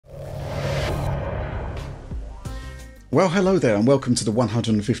Well, hello there, and welcome to the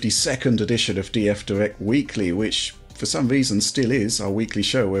 152nd edition of DF Direct Weekly, which for some reason still is our weekly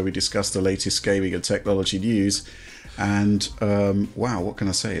show where we discuss the latest gaming and technology news. And wow, what can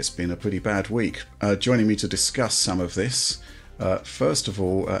I say? It's been a pretty bad week. Joining me to discuss some of this, first of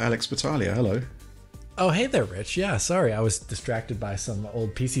all, Alex Battaglia. Hello. Oh, hey there, Rich. Yeah, sorry, I was distracted by some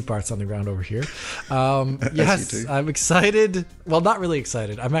old PC parts on the ground over here. Yes, I'm excited. Well, not really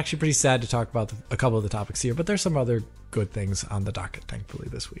excited. I'm actually pretty sad to talk about a couple of the topics here, but there's some other good things on the docket, thankfully,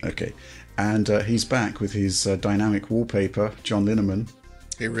 this week. Okay, and he's back with his dynamic wallpaper, John Linneman.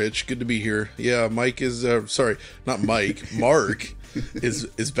 Hey, Rich. Good to be here. Yeah, Mike is... sorry, not Mike. Mark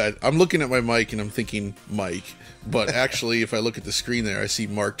is bad. I'm looking at my mic and I'm thinking Mike. But actually, if I look at the screen there, I see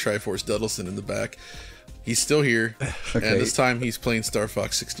Mark Triforce Duddleson in the back. He's still here. Okay. And this time he's playing Star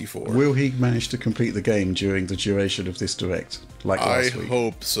Fox 64. Will he manage to complete the game during the duration of this direct? Like last week? I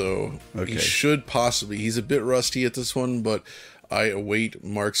hope so. Okay. He should possibly. He's a bit rusty at this one, but I await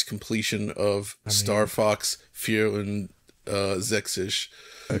Mark's completion of Star Fox Fear and Zexish.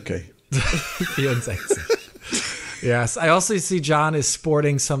 Okay. Fear and Zexish. Yes. I also see John is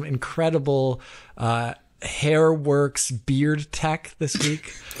sporting some incredible Hairworks beard tech this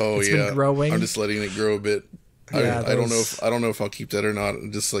week. Oh, it's been growing. I'm just letting it grow a bit. Yeah, I don't know if I'll keep that or not.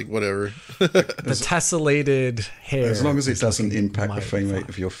 I'm just like, whatever. The tessellated hair. As long as it doesn't impact the frame rate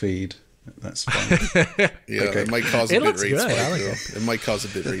of your feed, that's fine. Yeah, okay. It might cause a bit rate spike. It might cause a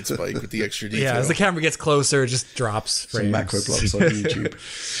bit rate spike with the extra detail. Yeah, as the camera gets closer, it just drops frames. Some macro blocks on YouTube.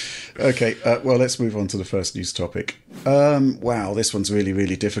 Okay, well, let's move on to the first news topic. Wow, this one's really,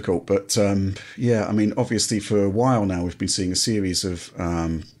 really difficult. But yeah, I mean, obviously for a while now, we've been seeing a series of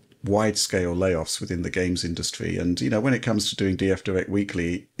wide-scale layoffs within the games industry. And, you know, when it comes to doing DF Direct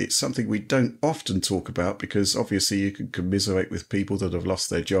Weekly, it's something we don't often talk about because obviously you can commiserate with people that have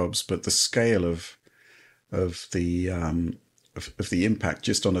lost their jobs. But the scale of the impact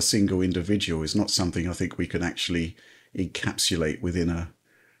just on a single individual is not something I think we can actually encapsulate within a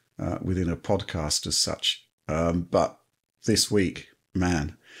podcast as such. But this week,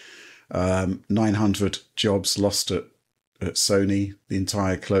 man, 900 jobs lost at Sony, the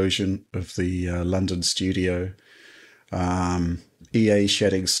entire closure of the London studio, EA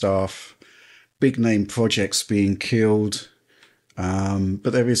shedding staff, big name projects being killed. But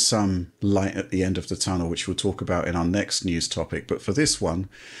there is some light at the end of the tunnel, which we'll talk about in our next news topic. But for this one,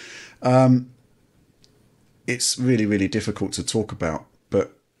 it's really, really difficult to talk about.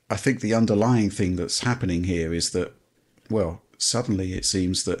 But I think the underlying thing that's happening here is that, well, suddenly it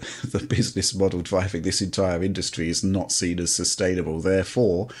seems that the business model driving this entire industry is not seen as sustainable.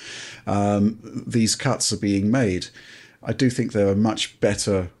 Therefore, these cuts are being made. I do think there are much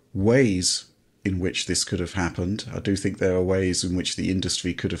better ways in which this could have happened. I do think there are ways in which the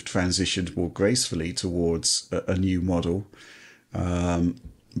industry could have transitioned more gracefully towards a new model.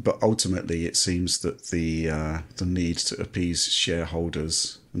 But ultimately, it seems that the need to appease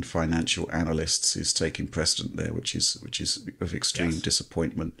shareholders and financial analysts is taking precedent there, which is of extreme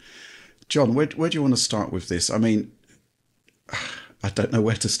disappointment. John, where do you want to start with this? I mean, I don't know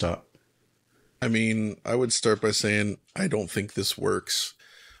where to start. I mean, I would start by saying I don't think this works.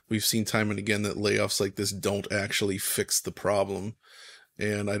 We've seen time and again that layoffs like this don't actually fix the problem,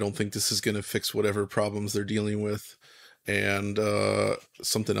 and I don't think this is going to fix whatever problems they're dealing with. And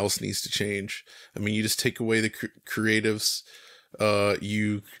something else needs to change. I mean, you just take away the creatives,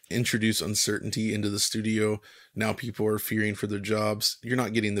 you introduce uncertainty into the studio. Now people are fearing for their jobs. You're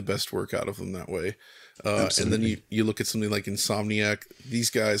not getting the best work out of them that way. And then you look at something like Insomniac. These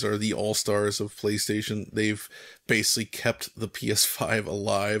guys are the all-stars of PlayStation. They've basically kept the PS5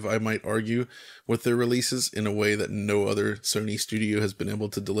 alive, I might argue, with their releases in a way that no other Sony studio has been able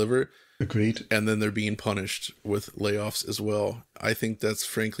to deliver. Agreed. And then they're being punished with layoffs as well. I think that's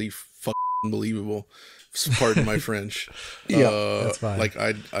frankly unbelievable. Pardon my French. Yeah, that's fine. Like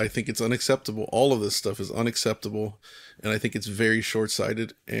I think it's unacceptable. All of this stuff is unacceptable, and I think it's very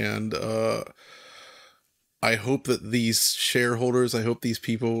short-sighted. And I hope that these shareholders, I hope these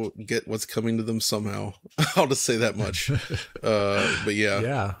people get what's coming to them somehow. I'll just say that much. But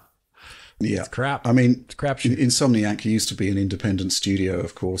yeah. Yeah, it's crap. I mean, it's crap shit. Insomniac used to be an independent studio,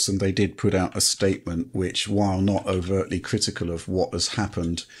 of course, and they did put out a statement which, while not overtly critical of what has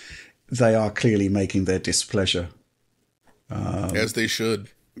happened, they are clearly making their displeasure. As they should.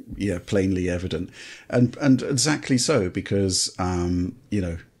 Yeah, plainly evident. And exactly so, because, you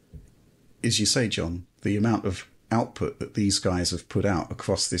know, as you say, John, the amount of output that these guys have put out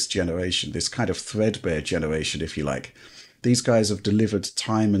across this generation, this kind of threadbare generation, if you like, these guys have delivered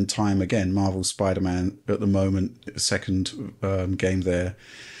time and time again. Marvel Spider-Man at the moment, second game there.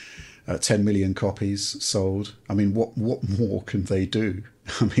 10 million copies sold. I mean, what more can they do?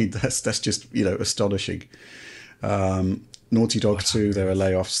 I mean, that's just, astonishing. Naughty Dog 2, there are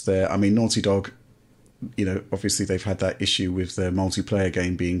layoffs there. I mean, Naughty Dog, obviously they've had that issue with their multiplayer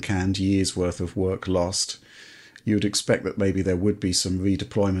game being canned, years worth of work lost. You would expect that maybe there would be some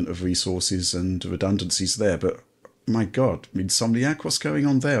redeployment of resources and redundancies there, but my God, I mean, Insomniac, what's going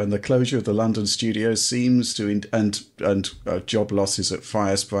on there? And the closure of the London studios seems to, and job losses at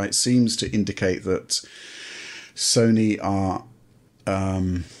Firesprite seems to indicate that Sony are,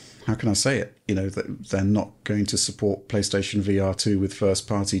 how can I say it? That they're not going to support PlayStation VR 2 with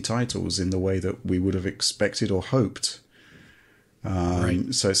first-party titles in the way that we would have expected or hoped. Right.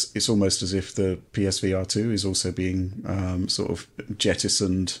 So it's almost as if the PSVR 2 is also being sort of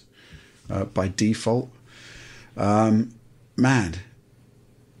jettisoned by default. Man,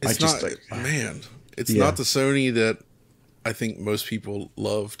 it's not the Sony that I think most people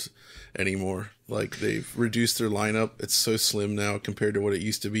loved anymore. Like, they've reduced their lineup. It's so slim now compared to what it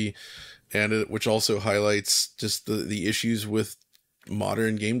used to be, and which also highlights just the issues with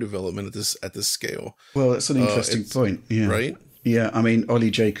modern game development at this scale. Well, that's an interesting point. Yeah. Right? Yeah, I mean, Ollie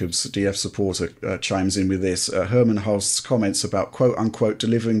Jacobs, DF supporter, chimes in with this. Herman Holst's comments about quote-unquote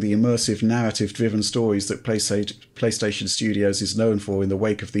delivering the immersive narrative-driven stories that PlayStation Studios is known for in the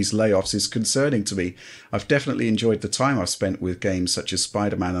wake of these layoffs is concerning to me. I've definitely enjoyed the time I've spent with games such as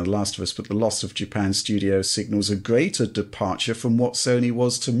Spider-Man and The Last of Us, but the loss of Japan Studios signals a greater departure from what Sony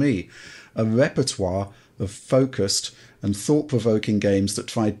was to me. A repertoire of focused and thought-provoking games that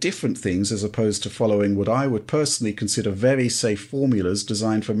try different things as opposed to following what I would personally consider very safe formulas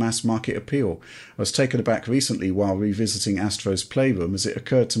designed for mass-market appeal. I was taken aback recently while revisiting Astro's Playroom as it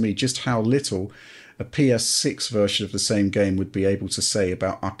occurred to me just how little a PS6 version of the same game would be able to say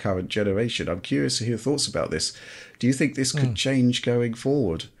about our current generation. I'm curious to hear thoughts about this. Do you think this could change going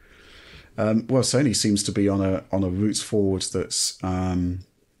forward? Well, Sony seems to be on a route forward that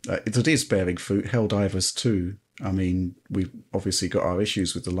is bearing fruit. Helldivers 2. I mean, we've obviously got our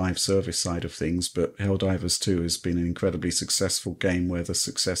issues with the live service side of things, but Helldivers 2 has been an incredibly successful game where the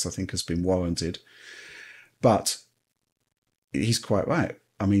success, I think, has been warranted. But he's quite right.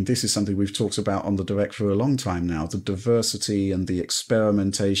 I mean, this is something we've talked about on the Direct for a long time now. The diversity and the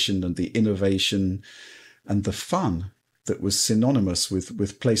experimentation and the innovation and the fun that was synonymous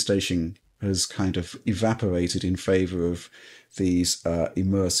with PlayStation has kind of evaporated in favour of these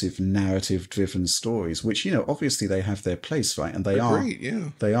immersive narrative-driven stories, which, obviously they have their place, right? And they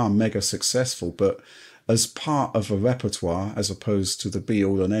are mega successful, but as part of a repertoire, as opposed to the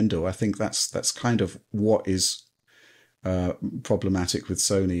be-all and end-all, I think that's kind of what is problematic with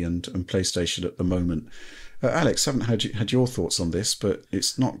Sony and PlayStation at the moment. Alex, haven't had your thoughts on this, but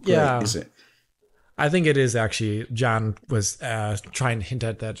it's not great, is it? I think it is actually. John was trying to hint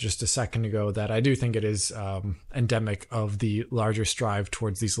at that just a second ago, that I do think it is endemic of the larger strive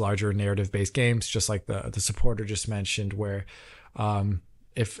towards these larger narrative-based games, just like the supporter just mentioned, where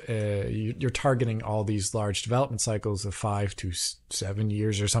if you're targeting all these large development cycles of 5 to 7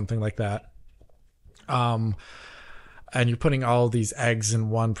 years or something like that, and you're putting all these eggs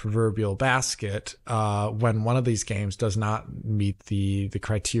in one proverbial basket, when one of these games does not meet the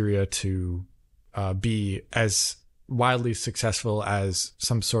criteria to be as wildly successful as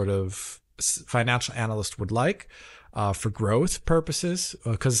some sort of financial analyst would like for growth purposes,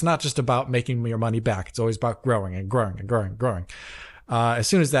 because it's not just about making your money back. It's always about growing and growing and growing and growing. As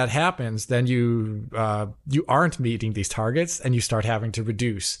soon as that happens, then you aren't meeting these targets and you start having to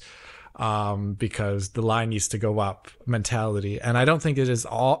reduce because the line needs to go up mentality. And I don't think it is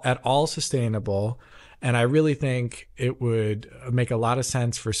at all sustainable. And I really think it would make a lot of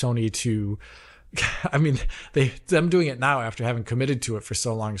sense for Sony to, I mean, them doing it now after having committed to it for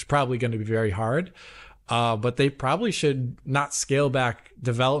so long is probably going to be very hard. But they probably should not scale back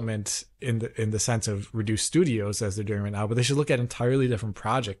development in the sense of reduce studios as they're doing right now, but they should look at entirely different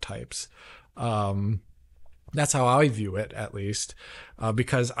project types. That's how I view it, at least,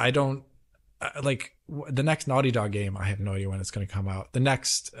 because I don't like the next Naughty Dog game. I have no idea when it's going to come out. The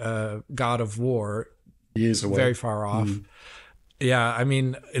next God of War, years away, very far off. Yeah, I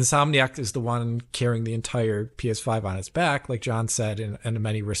mean, Insomniac is the one carrying the entire PS5 on its back, like John said, in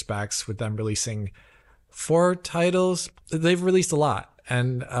many respects, with them releasing 4 titles. They've released a lot,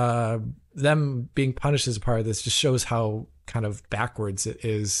 and them being punished as a part of this just shows how kind of backwards it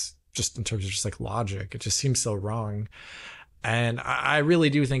is, just in terms of just like logic. It just seems so wrong. And I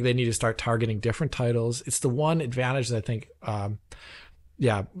really do think they need to start targeting different titles. It's the one advantage that I think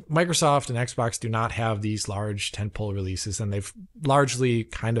yeah, Microsoft and Xbox do not have these large tentpole releases, and they've largely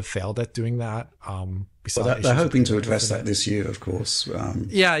kind of failed at doing that. They're hoping to address that this year, of course.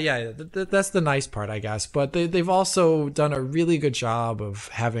 That's the nice part, I guess. But they've also done a really good job of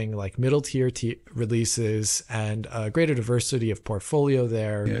having like middle tier releases and a greater diversity of portfolio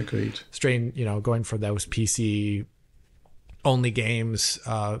there. Yeah, agreed. Going for those PC only games,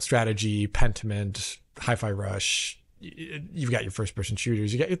 strategy, Pentiment, Hi-Fi Rush. You've got your first-person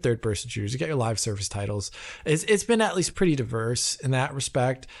shooters, you got your third-person shooters, you got your live service titles. It's been at least pretty diverse in that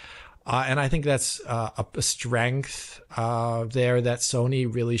respect, and I think that's a strength there that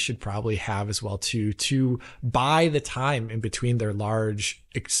Sony really should probably have as well too, to buy the time in between their large,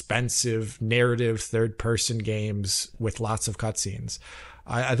 expensive narrative third-person games with lots of cutscenes.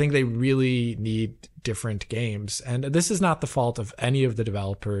 I think they really need different games. And this is not the fault of any of the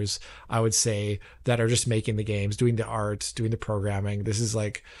developers, I would say, that are just making the games, doing the art, doing the programming. This is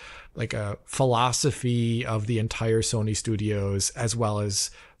like a philosophy of the entire Sony studios, as well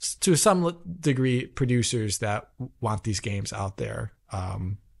as to some degree producers that want these games out there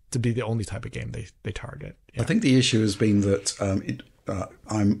to be the only type of game they target. Yeah. I think the issue has been that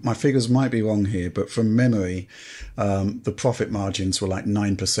my figures might be wrong here, but from memory, the profit margins were like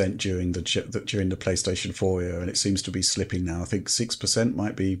 9% during the PlayStation 4 era, and it seems to be slipping now. I think 6%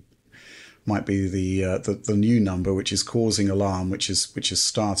 might be the new number, which is causing alarm, which has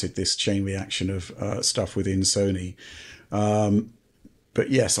started this chain reaction of stuff within Sony. But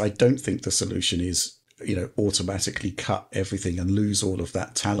yes, I don't think the solution is automatically cut everything and lose all of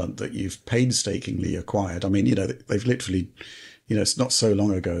that talent that you've painstakingly acquired. I mean, they've literally. It's not so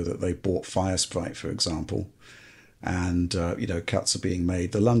long ago that they bought Firesprite, for example, and, cuts are being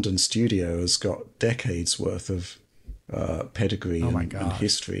made. The London studio has got decades worth of pedigree and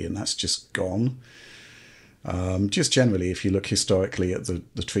history, and that's just gone. Just generally, if you look historically at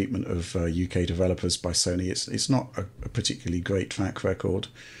the treatment of UK developers by Sony, it's not a particularly great track record.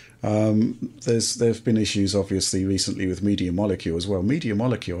 There've been issues, obviously, recently with Media Molecule as well. Media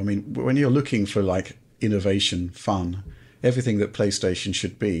Molecule, I mean, when you're looking for like innovation, fun, everything that PlayStation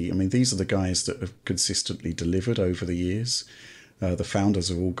should be. I mean, these are the guys that have consistently delivered over the years. The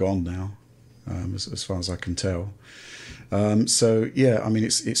founders are all gone now, as far as I can tell. So yeah, I mean,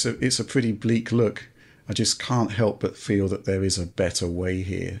 it's a pretty bleak look. I just can't help but feel that there is a better way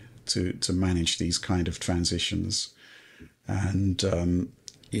here to manage these kind of transitions, and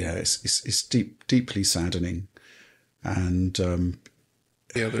it's deeply saddening, and.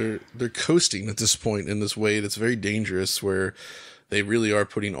 Yeah, they're coasting at this point in this way that's very dangerous, where they really are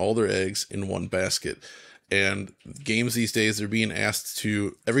putting all their eggs in one basket. And games these days, they're being asked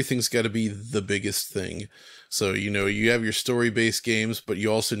to, everything's got to be the biggest thing. So, you have your story-based games, but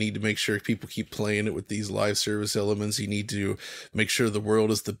you also need to make sure people keep playing it with these live service elements. You need to make sure the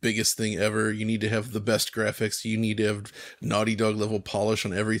world is the biggest thing ever. You need to have the best graphics. You need to have Naughty Dog level polish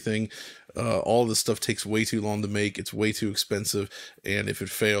on everything. All of this stuff takes way too long to make. It's way too expensive. And if it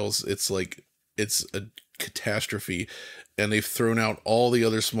fails, it's a catastrophe. And they've thrown out all the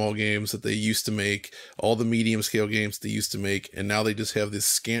other small games that they used to make, all the medium scale games they used to make. And now they just have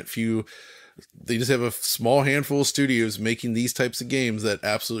this they just have a small handful of studios making these types of games that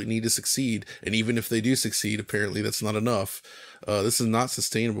absolutely need to succeed. And even if they do succeed, apparently that's not enough. This is not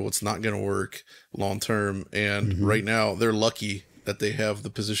sustainable. It's not going to work long term. And right now they're lucky that they have the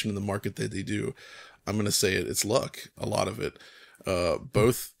position in the market that they do. I'm going to say it's luck, a lot of it.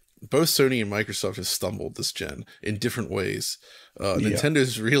 Both Sony and Microsoft have stumbled this gen in different ways.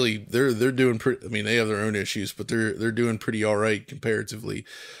 Nintendo's really, they're doing pretty, I mean, they have their own issues, but they're doing pretty all right comparatively.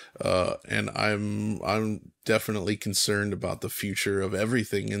 And I'm definitely concerned about the future of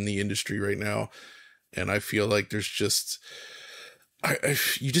everything in the industry right now. And I feel like there's just,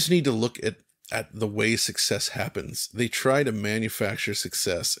 you just need to look at the way success happens. They try to manufacture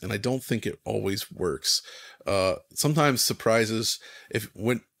success, and I don't think it always works. Sometimes surprises,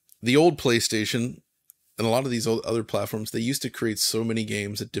 when the old PlayStation and a lot of these other platforms, they used to create so many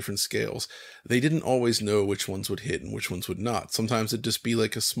games at different scales. They didn't always know which ones would hit and which ones would not. Sometimes it'd just be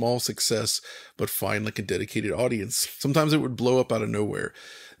like a small success, but find like a dedicated audience. Sometimes it would blow up out of nowhere.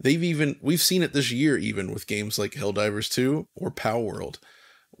 We've seen it this year, even with games like Helldivers 2 or Palworld,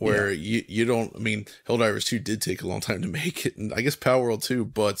 where you don't, I mean, Helldivers 2 did take a long time to make it, and I guess Palworld 2,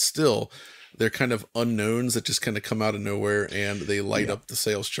 but still, they're kind of unknowns that just kind of come out of nowhere and they light up the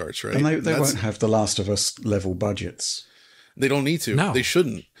sales charts, right? And they won't have The Last of Us level budgets. They don't need to. No. They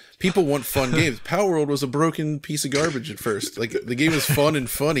shouldn't. People want fun games. Palworld was a broken piece of garbage at first. Like, the game was fun and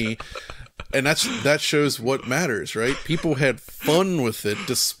funny, and that shows what matters, right? People had fun with it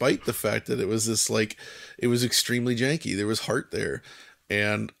despite the fact that it was this, like, it was extremely janky. There was heart there.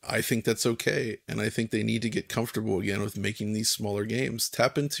 And I think that's okay. And I think they need to get comfortable again with making these smaller games.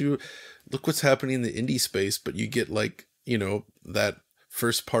 Tap into, look what's happening in the indie space, but you get like, you know, that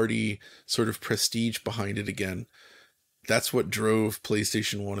first party sort of prestige behind it again. That's what drove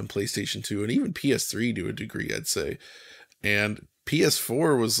PlayStation 1 and PlayStation 2 and even PS3 to a degree, I'd say. And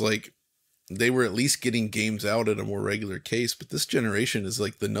PS4 was like, they were at least getting games out at a more regular case, but this generation is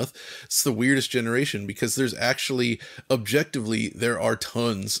like it's the weirdest generation, because there's actually, objectively, there are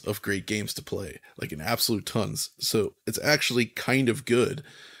tons of great games to play, like an absolute tons. So it's actually kind of good,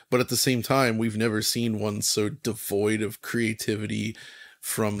 but at the same time, we've never seen one so devoid of creativity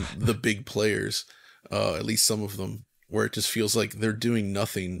from the big players, at least some of them, where it just feels like they're doing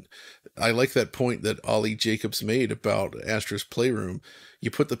nothing. I like that point that Ollie Jacobs made about Astra's Playroom. You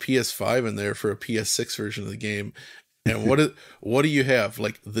put the PS5 in there for a PS6 version of the game, and what do you have?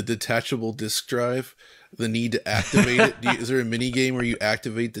 Like the detachable disk drive, the need to activate it. Is there a mini game where you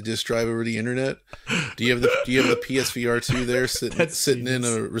activate the disk drive over the internet? Do you have the PSVR 2 there sitting in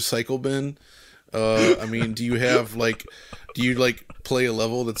a recycle bin? I mean, do you play a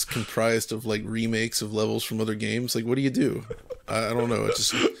level that's comprised of like remakes of levels from other games? Like, what do you do? I don't know.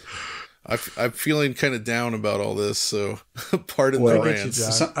 It's just, I'm feeling kind of down about all this, so pardon the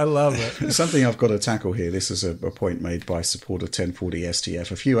rants. I love it. Something I've got to tackle here. This is a point made by supporter 1040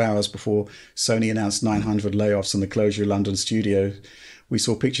 STF. A few hours before Sony announced 900 layoffs and the closure of London studio, we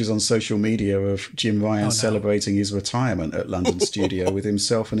saw pictures on social media of Jim Ryan celebrating his retirement at London studio with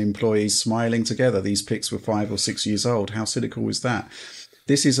himself and employees smiling together. These pics were 5 or 6 years old. How cynical was that?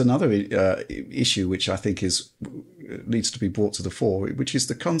 This is another issue which I think needs to be brought to the fore, which is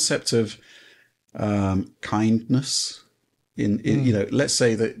the concept of kindness. You know, let's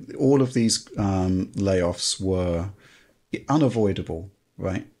say that all of these layoffs were unavoidable,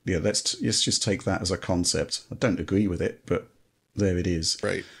 right? Yeah, let's just take that as a concept. I don't agree with it, but there it is.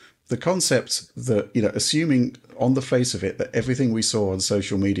 Right. The concept that, you know, assuming on the face of it that everything we saw on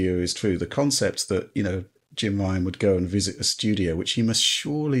social media is true, the concept that, you know, Jim Ryan would go and visit a studio, which he must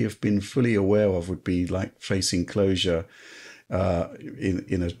surely have been fully aware of would be like facing closure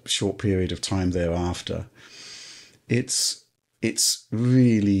in a short period of time thereafter. It's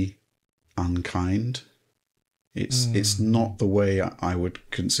really unkind. It's not the way I would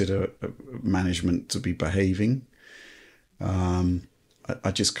consider management to be behaving.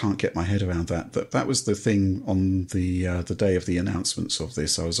 I just can't get my head around that. That was the thing on the day of the announcements of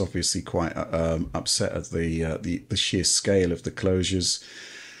this. I was obviously quite upset at the sheer scale of the closures,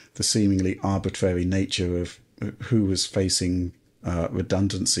 the seemingly arbitrary nature of who was facing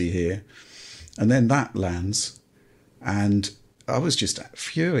redundancy here. And then that lands, and I was just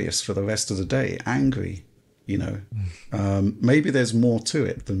furious for the rest of the day, angry. You know, maybe there's more to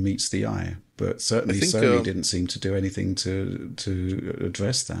it than meets the eye, but certainly Sony didn't seem to do anything to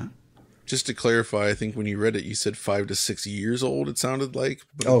address that. Just to clarify, I think when you read it, you said 5 to 6 years old. It sounded like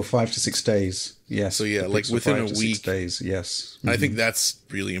 5 to 6 days. Yes. So yeah, like within a week. 6 days. Yes. Mm-hmm. I think that's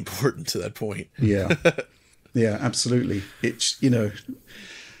really important to that point. Yeah. Yeah. Absolutely. It's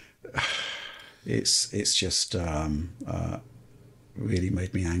it's just really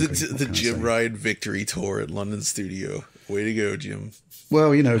made me angry. The Jim Ryan victory tour at London studio. Way to go, Jim.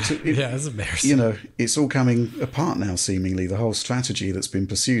 Well, you know, yeah, it's embarrassing. You know, it's all coming apart now. Seemingly, the whole strategy that's been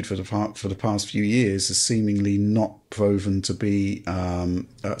pursued for the past few years is seemingly not proven to be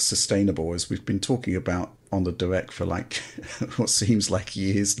sustainable, as we've been talking about on the Direct for like what seems like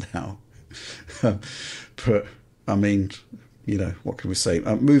years now. But I mean, you know, what can we say?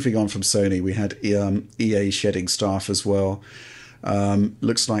 Moving on from Sony, we had EA shedding staff as well.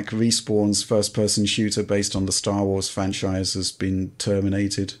 Looks like Respawn's first-person shooter based on the Star Wars franchise has been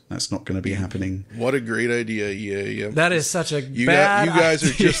terminated. That's not going to be happening. What a great idea, EA. Yep. That is such a you guys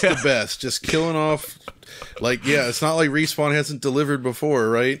are just the best. Just killing off. Like, yeah, it's not like Respawn hasn't delivered before,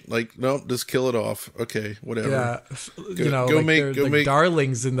 right? Like, nope, just kill it off. Okay, whatever. Yeah, they're make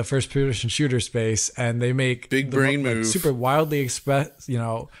darlings in the first-person shooter space, and they make big brain move, super wildly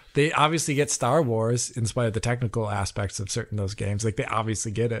they obviously get Star Wars in spite of the technical aspects of certain of those games. Like, they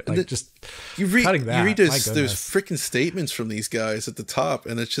obviously get it. Like, you read those freaking statements from these guys at the top,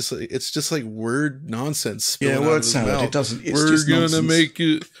 and it's just like word nonsense. Yeah, word salad. It doesn't. We're gonna make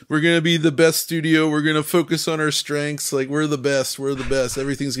it. We're gonna be the best studio. We're gonna focus on our strengths. Like, we're the best. We're the best.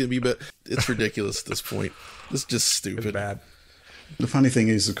 Everything's gonna be better. It's ridiculous at this point. It's just stupid. It's bad. The funny thing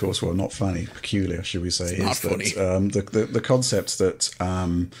is, of course, well, not funny, peculiar, should we say, is that the concept that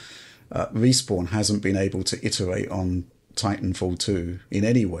Respawn hasn't been able to iterate on Titanfall 2 in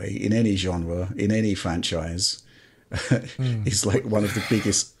any way, in any genre, in any franchise, is like one of the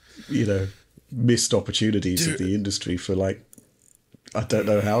biggest, you know, missed opportunities of the industry for like I don't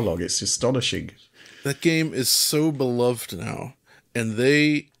know how long. It's astonishing. That game is so beloved now, and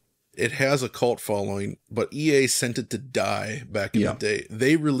it has a cult following, but EA sent it to die back in the day.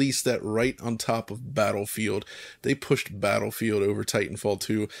 They released that right on top of Battlefield. They pushed Battlefield over Titanfall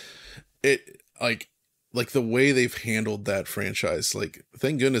 2. It like the way they've handled that franchise, like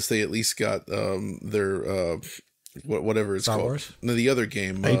thank goodness they at least got their whatever it's Star called. Wars? No, the other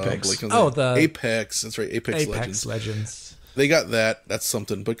game, Apex. The Apex. That's right, Apex Legends. They got that. That's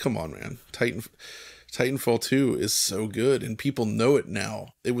something. But come on, man, Titanfall 2 is so good, and people know it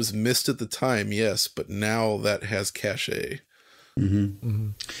now. It was missed at the time, yes, but now that has cachet.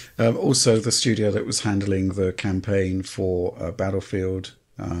 Also, the studio that was handling the campaign for Battlefield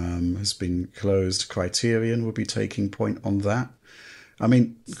has been closed. Criterion will be taking point on that. I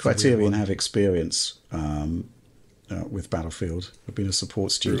mean, Criterion have experience with Battlefield. They've been a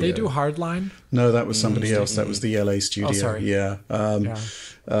support studio. Did they do Hardline? No, that was somebody else. That was the LA studio. Oh, sorry. Yeah.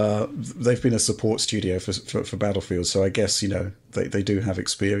 They've been a support studio for Battlefield, so I guess, they do have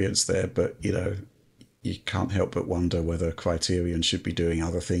experience there, but, you can't help but wonder whether Criterion should be doing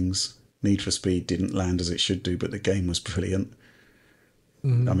other things. Need for Speed didn't land as it should do, but the game was brilliant.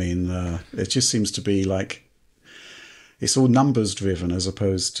 I mean, it just seems to be like it's all numbers driven as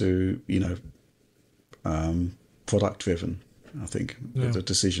opposed to, product driven. I think the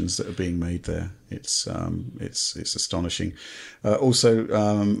decisions that are being made there, it's astonishing. Also,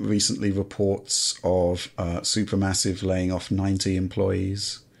 recently reports of Supermassive laying off 90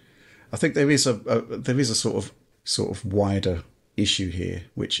 employees. I think there is a sort of wider issue here,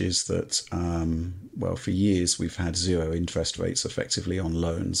 which is that for years we've had zero interest rates effectively on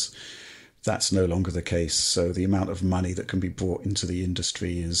loans. That's no longer the case. So the amount of money that can be brought into the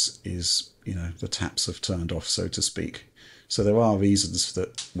industry is the taps have turned off, so to speak. So there are reasons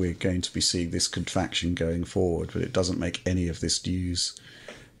that we're going to be seeing this contraction going forward, but it doesn't make any of this news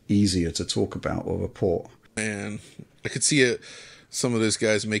easier to talk about or report. Man, I could see some of those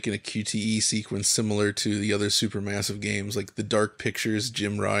guys making a QTE sequence similar to the other Supermassive games, like the Dark Pictures,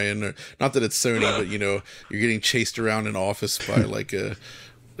 Jim Ryan, or not that it's Sony, but you're getting chased around an office by like an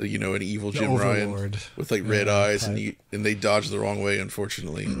evil Jim Ryan with like red eyes, and they dodge the wrong way,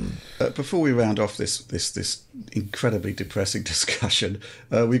 unfortunately. Before we round off this incredibly depressing discussion,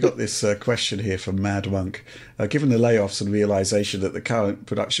 we got this question here from Mad Monk. Given the layoffs and realization that the current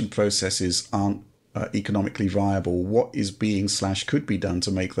production processes aren't economically viable, what is being/could be done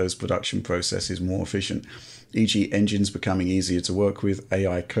to make those production processes more efficient? E.g. engines becoming easier to work with,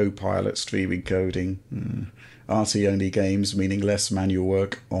 AI co-pilot, streaming coding, RT-only games meaning less manual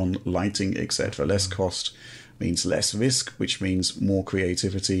work on lighting, etc. Less cost means less risk, which means more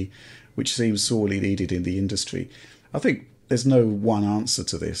creativity, which seems sorely needed in the industry. I think there's no one answer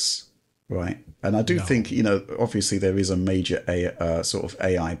to this, right? And I do think, obviously there is a major sort of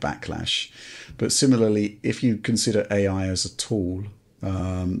AI backlash. But similarly, if you consider AI as a tool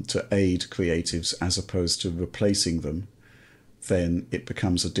to aid creatives as opposed to replacing them, then it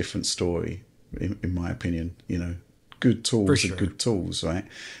becomes a different story, in my opinion. Good tools are good tools, right?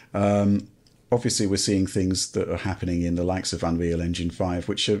 Obviously, we're seeing things that are happening in the likes of Unreal Engine 5,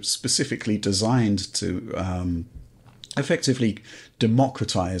 which are specifically designed to effectively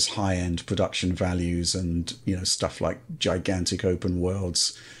democratize high-end production values and stuff like gigantic open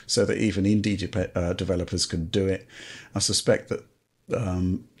worlds, so that even indie developers can do it. I suspect that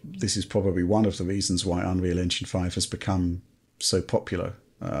this is probably one of the reasons why Unreal Engine 5 has become so popular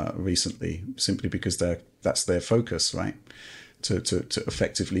recently, simply because that's their focus, right? To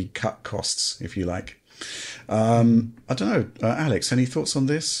effectively cut costs, if you like. I don't know, Alex, any thoughts on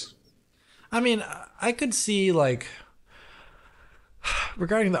this? I mean, I could see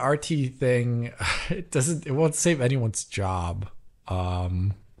regarding the RT thing, it won't save anyone's job.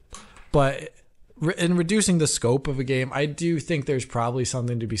 But in reducing the scope of a game, I do think there's probably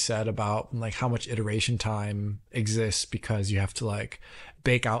something to be said about how much iteration time exists because you have to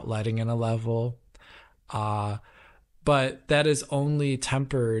bake out lighting in a level. But that is only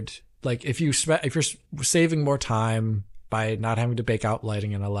tempered. If you're saving more time by not having to bake out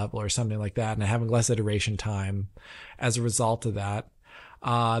lighting in a level or something like that, and having less iteration time as a result of that,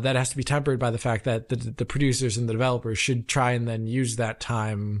 that has to be tempered by the fact that the producers and the developers should try and then use that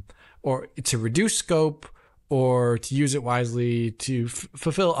time or to reduce scope or to use it wisely to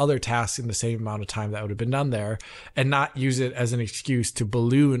fulfill other tasks in the same amount of time that would have been done there, and not use it as an excuse to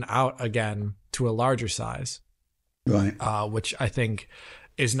balloon out again to a larger size. Right. Which I think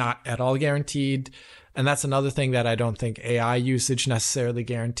is not at all guaranteed. And that's another thing that I don't think AI usage necessarily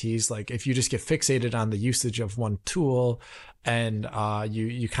guarantees. If you just get fixated on the usage of one tool and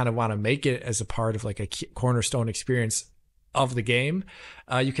you kind of want to make it as a part of a cornerstone experience of the game,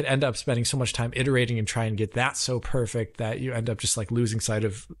 you could end up spending so much time iterating and trying to get that so perfect that you end up just like losing sight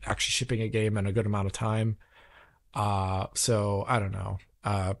of actually shipping a game in a good amount of time. So I don't know.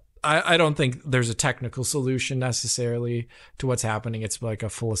 I don't think there's a technical solution necessarily to what's happening. It's like a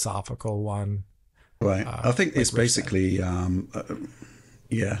philosophical one. Right. I think it's basically,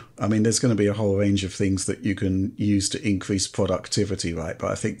 yeah. I mean, there's going to be a whole range of things that you can use to increase productivity, right?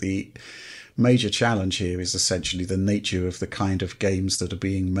 But I think the major challenge here is essentially the nature of the kind of games that are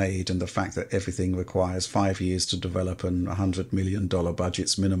being made and the fact that everything requires 5 years to develop and $100 million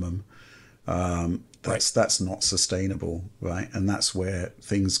budgets minimum. That's not sustainable, right? And that's where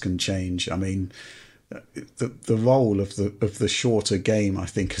things can change. I mean, the role of the shorter game, I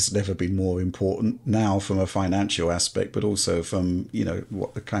think, has never been more important now from a financial aspect, but also from, you know,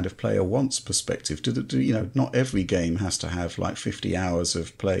 what the kind of player wants perspective. You know, not every game has to have like 50 hours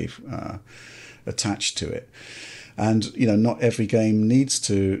of play attached to it. And, you know, not every game needs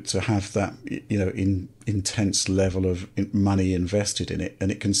to have that, you know, intense level of money invested in it,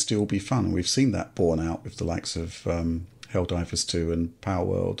 and it can still be fun. And we've seen that borne out with the likes of Helldivers 2 and Power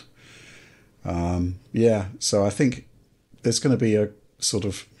World. Yeah, so I think there's going to be a sort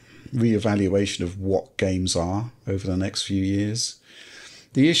of reevaluation of what games are over the next few years.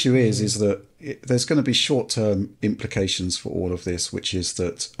 The issue is that there's going to be short-term implications for all of this, which is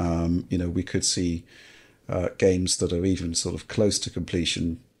that, you know, we could see games that are even sort of close to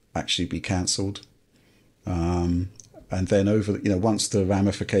completion actually be cancelled. And then once the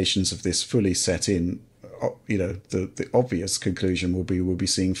ramifications of this fully set in, you know, the obvious conclusion will be we'll be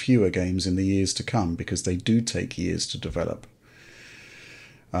seeing fewer games in the years to come because they do take years to develop.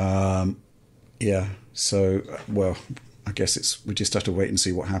 Yeah, so, well, I guess we just have to wait and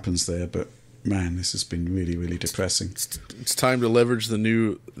see what happens there, but man, this has been really, really depressing. It's time to leverage the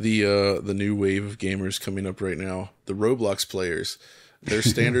new wave of gamers coming up right now. The Roblox players, their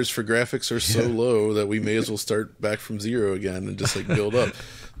standards for graphics are so low that we may as well start back from zero again and just like build up.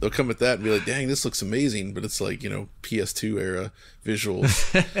 They'll come at that and be like, "Dang, this looks amazing," but it's like, you know, PS2 era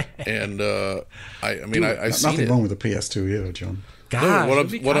visuals. And I've seen nothing wrong with the PS2 era, John. God,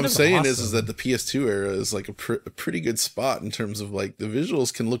 no, what I'm saying is that the PS2 era is like a pretty good spot in terms of like the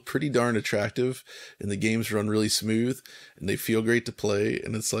visuals can look pretty darn attractive and the games run really smooth and they feel great to play.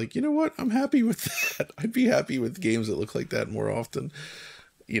 And it's like, you know what? I'm happy with that. I'd be happy with games that look like that more often,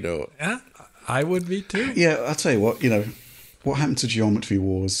 you know. Yeah, I would be too. Yeah, I'll tell you what, you know, what happened to Geometry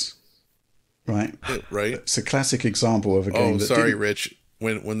Wars, right? Right. It's a classic example of a game that sorry, Rich.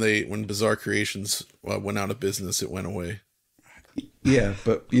 When Bizarre Creations went out of business, it went away. Yeah,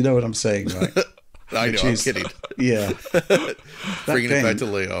 but you know what I'm saying, right? I know, I'm kidding. Yeah. Bringing it back to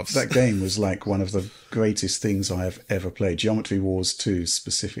layoffs. That game was like one of the greatest things I have ever played. Geometry Wars 2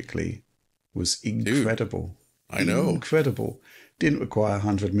 specifically was incredible. Dude, I know. Incredible. Didn't require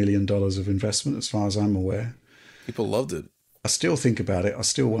 $100 million of investment as far as I'm aware. People loved it. I still think about it. I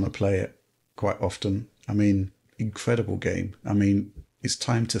still want to play it quite often. I mean, incredible game. I mean, it's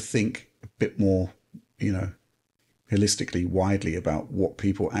time to think a bit more, you know, holistically, widely about what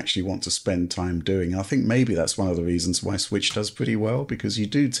people actually want to spend time doing. I think maybe that's one of the reasons why Switch does pretty well, because you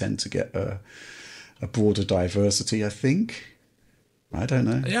do tend to get a broader diversity, I think. I don't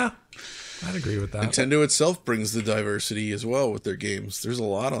know. Yeah, I'd agree with that. Nintendo itself brings the diversity as well with their games. There's a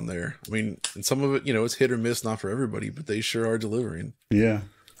lot on there. I mean, and some of it, you know, it's hit or miss, not for everybody, but they sure are delivering. Yeah.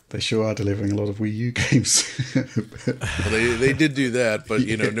 They sure are delivering a lot of Wii U games. Well, they did do that, but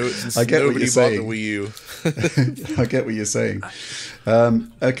you know, nobody bought the Wii U. I get what you're saying.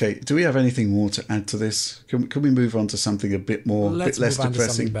 Okay, do we have anything more to add to this? Can we move on to something a bit less depressing? To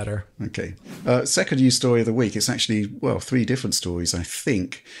something better. Okay. Second news story of the week. It's actually, well, 3 different stories, I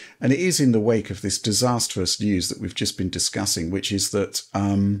think, and it is in the wake of this disastrous news that we've just been discussing, which is that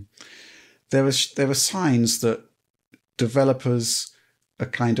there are signs that developers are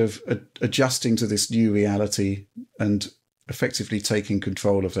kind of adjusting to this new reality and effectively taking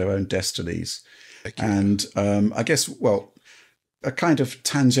control of their own destinies. And I guess, well, a kind of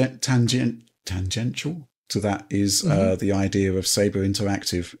tangential to that is the idea of Saber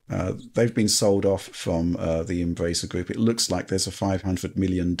Interactive. They've been sold off from the Embracer Group. It looks like there's a $500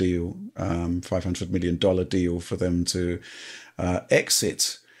 million deal for them to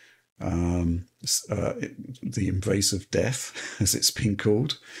exit the Embrace of Death, as it's been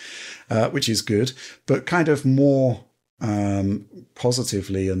called, which is good. But kind of more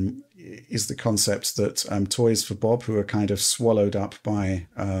positively, and is the concept that Toys for Bob, who are kind of swallowed up by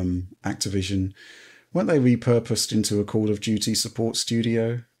Activision, weren't they repurposed into a Call of Duty support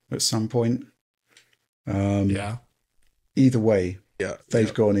studio at some point? Yeah. Either way,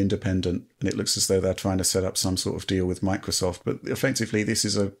 they've gone independent, and it looks as though they're trying to set up some sort of deal with Microsoft. But effectively, this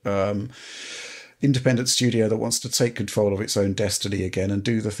is a independent studio that wants to take control of its own destiny again and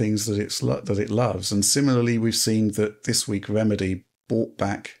do the things that it loves. And similarly, we've seen that this week Remedy bought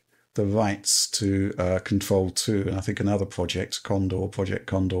back the rights to Control 2, and I think another Project Condor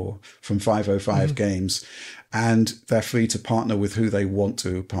from 505 Games, and they're free to partner with who they want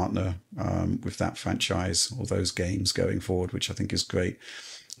to partner with that franchise or those games going forward, which I think is great.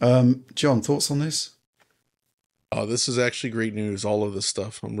 John, thoughts on this? This is actually great news, all of this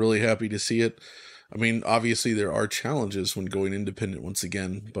stuff. I'm really happy to see it. I mean, obviously there are challenges when going independent once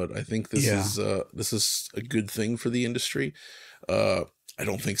again, but I think this is a good thing for the industry. I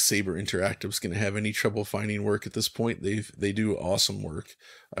don't think Saber Interactive's going to have any trouble finding work at this point. They do awesome work,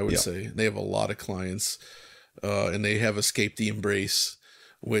 I would say. They have a lot of clients, and they have escaped the embrace,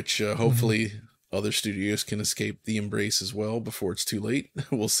 which hopefully other studios can escape the embrace as well before it's too late.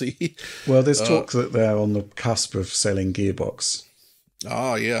 We'll see. Well, there's talk that they're on the cusp of selling Gearbox.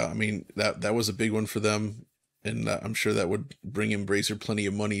 Oh, yeah. I mean, that was a big one for them, and I'm sure that would bring Embracer plenty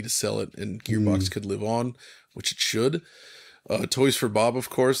of money to sell it, and Gearbox could live on, which it should. Toys for Bob, of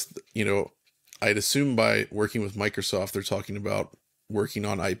course, I'd assume by working with Microsoft, they're talking about working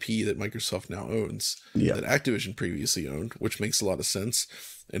on IP that Microsoft now owns, that Activision previously owned, which makes a lot of sense.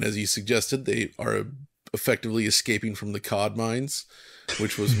 And as you suggested, they are effectively escaping from the COD mines,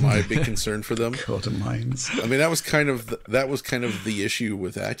 which was my big concern for them. COD mines. I mean, that was kind of the issue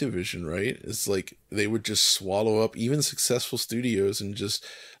with Activision, right? It's like they would just swallow up even successful studios and just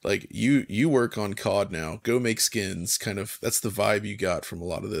like, you work on COD now, go make skins. Kind of, that's the vibe you got from a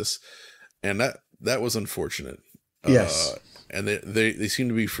lot of this, and that was unfortunate. Yes, and they seem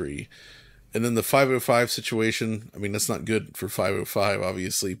to be free. And then the 505 situation, I mean, that's not good for 505,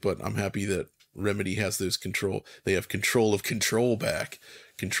 obviously, but I'm happy that Remedy has those control. They have control of Control back.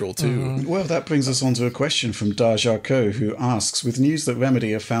 Control 2. Well, that brings us on to a question from Dajarko, who asks, with news that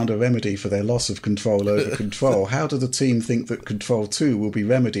Remedy have found a remedy for their loss of control over Control, how do the team think that Control 2 will be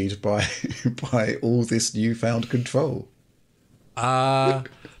remedied by all this newfound control?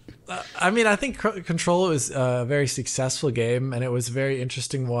 I mean, I think Control was a very successful game, and it was a very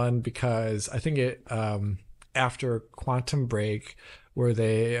interesting one because I think it, after Quantum Break, where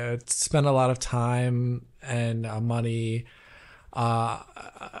they spent a lot of time and money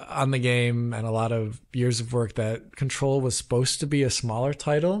on the game and a lot of years of work, that Control was supposed to be a smaller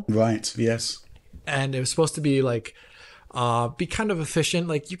title. Right, yes. And it was supposed to be like, be kind of efficient.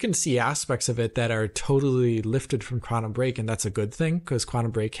 Like, you can see aspects of it that are totally lifted from Quantum Break, and that's a good thing because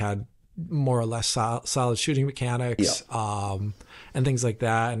Quantum Break had more or less solid shooting mechanics, and things like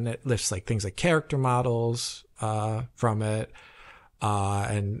that. And it lifts like things like character models from it,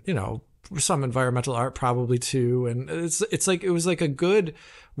 and some environmental art probably too. And it's like, it was like a good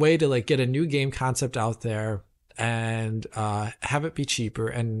way to like get a new game concept out there and have it be cheaper,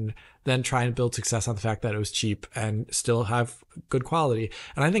 and then try and build success on the fact that it was cheap and still have good quality.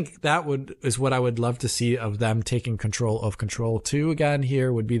 And I think that is what I would love to see of them taking control of Control 2 again.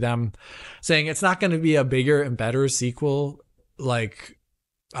 Here would be them saying it's not going to be a bigger and better sequel, like,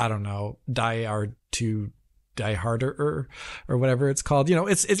 I don't know, Die Harder or whatever it's called.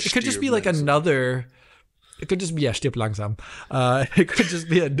 It could just be like another. It could just be Stirb langsam. It could just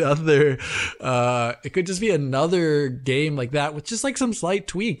be another. It could just be another game like that with just like some slight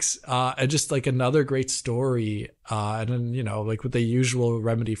tweaks, and just like another great story. And then like with the usual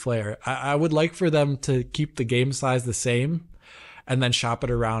Remedy flair. I would like for them to keep the game size the same, and then shop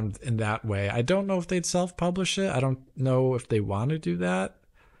it around in that way. I don't know if they'd self-publish it. I don't know if they want to do that.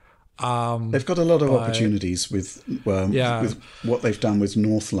 They've got a lot of opportunities with what they've done with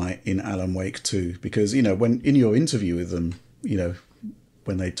Northlight in Alan Wake 2, because when in your interview with them,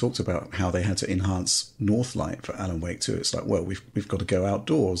 when they talked about how they had to enhance Northlight for Alan Wake 2, it's like, well, we've got to go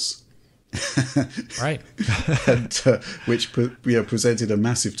outdoors, right? And which presented a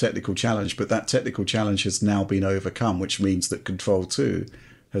massive technical challenge, but that technical challenge has now been overcome, which means that Control 2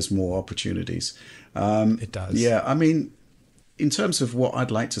 has more opportunities. It does. Yeah, I mean, in terms of what I'd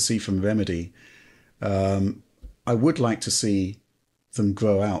like to see from Remedy, I would like to see them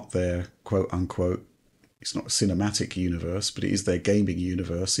grow out their quote-unquote, it's not a cinematic universe, but it is their gaming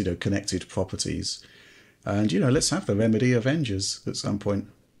universe, connected properties. And, let's have the Remedy Avengers at some point,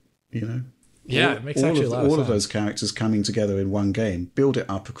 Yeah, it makes actually a lot of sense. All of those characters coming together in one game. Build it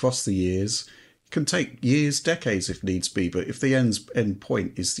up across the years. Can take years, decades if needs be, but if the end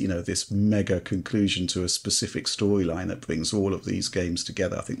point is this mega conclusion to a specific storyline that brings all of these games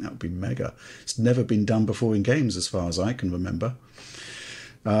together, I think that would be mega. It's never been done before in games as far as I can remember.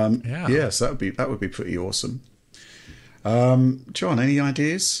 Yes, that would be pretty awesome. John, any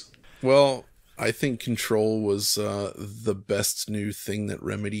ideas? Well, I think Control was the best new thing that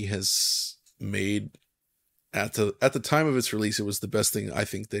Remedy has made. At the time of its release, it was the best thing I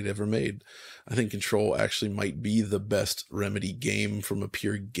think they'd ever made. I think Control actually might be the best Remedy game from a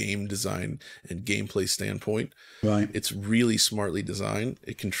pure game design and gameplay standpoint. Right. It's really smartly designed.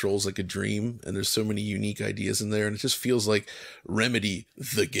 It controls like a dream, and there's so many unique ideas in there, and it just feels like Remedy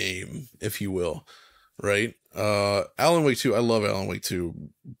the game, if you will. Right? Alan Wake 2, I love Alan Wake 2,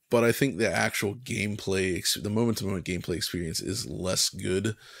 but I think the actual gameplay, the moment-to-moment gameplay experience is less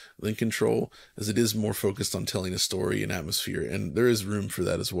good than Control, as it is more focused on telling a story and atmosphere, and there is room for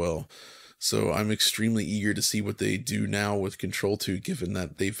that as well. So I'm extremely eager to see what they do now with Control 2, given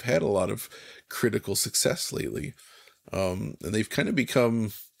that they've had a lot of critical success lately. And they've kind of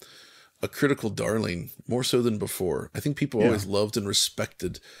become a critical darling, more so than before. I think people always loved and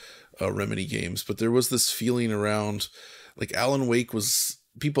respected Remedy games, but there was this feeling around, like, Alan Wake was,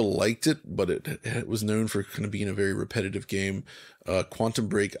 people liked it, but it was known for kind of being a very repetitive game. Quantum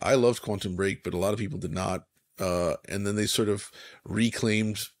Break, I loved Quantum Break, but a lot of people did not. And then they sort of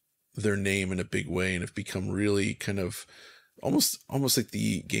reclaimed their name in a big way and have become really kind of almost like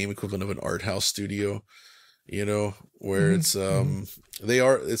the game equivalent of an art house studio, you know, where it's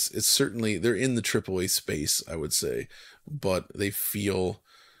certainly, they're in the AAA space, I would say, but they feel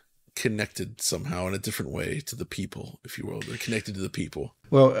connected somehow in a different way to the people, if you will. They're connected to the people.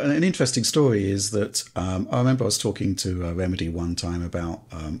 Well, an interesting story is that I remember I was talking to Remedy one time about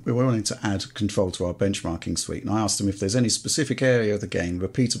we were wanting to add Control to our benchmarking suite, and I asked them if there's any specific area of the game,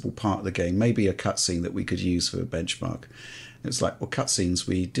 repeatable part of the game, maybe a cutscene that we could use for a benchmark. And it's like, well, cutscenes,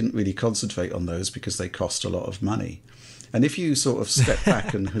 we didn't really concentrate on those because they cost a lot of money. And if you sort of step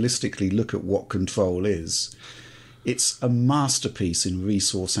back and holistically look at what Control is, it's a masterpiece in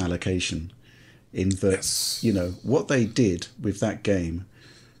resource allocation, in that, you know, what they did with that game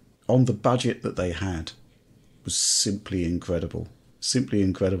on the budget that they had was simply incredible. Simply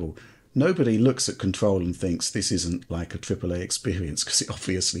incredible. Nobody looks at Control and thinks this isn't like a AAA experience, because it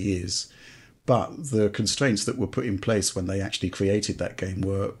obviously is. But the constraints that were put in place when they actually created that game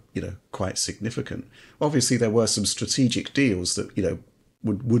were, you know, quite significant. Obviously, there were some strategic deals that, you know,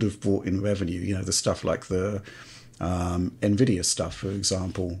 would have brought in revenue. You know, the stuff like the NVIDIA stuff, for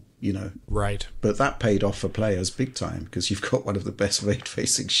example, you know. Right. But that paid off for players big time, because you've got one of the best ray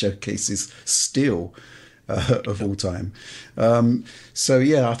tracing showcases still of all time. So,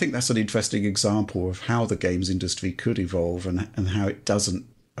 yeah, I think that's an interesting example of how the games industry could evolve, and how it doesn't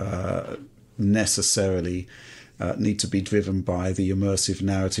necessarily need to be driven by the immersive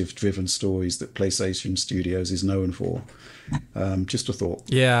narrative-driven stories that PlayStation Studios is known for. Just a thought.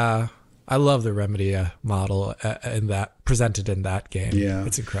 Yeah. I love the Remedy model in that presented in that game. Yeah,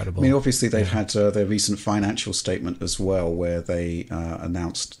 it's incredible. I mean, obviously they've had their recent financial statement as well, where they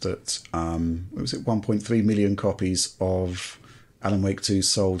announced that was it 1.3 million copies of Alan Wake 2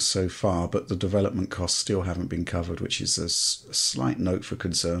 sold so far, but the development costs still haven't been covered, which is a slight note for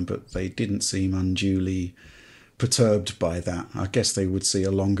concern. But they didn't seem unduly perturbed by that. I guess they would see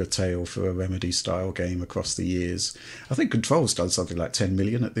a longer tail for a Remedy style game across the years. I think Control's done something like 10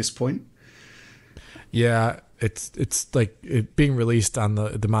 million at this point. Yeah, it's like it being released on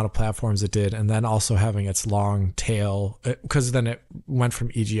the amount of platforms it did, and then also having its long tail, because then it went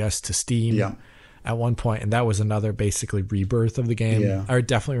from EGS to Steam at one point, and that was another basically rebirth of the game. Yeah. I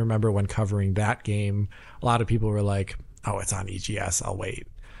definitely remember when covering that game, a lot of people were like, oh, it's on EGS, I'll wait.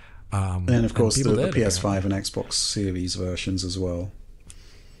 And of course the PS5 and Xbox Series versions as well.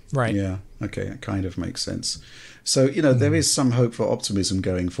 Right. Yeah, okay, it kind of makes sense. So, you know, there is some hope for optimism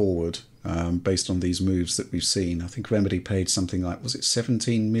going forward, based on these moves that we've seen. I think Remedy paid something like, was it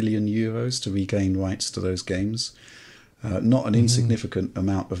 17 million euros to regain rights to those games? Not an insignificant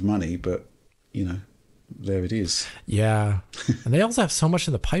amount of money, but, you know, there it is. Yeah. And they also have so much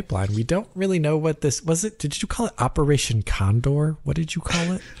in the pipeline. We don't really know what this was. It, did you call it Operation Condor? What did you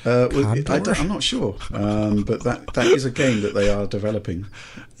call it? I'm not sure, but that is a game that they are developing.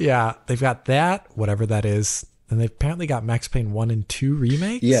 Yeah, they've got that, whatever that is, and they've apparently got Max Payne 1 and 2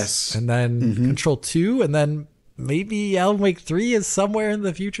 remakes. Yes. And then Control 2, and then maybe Alan Wake 3 is somewhere in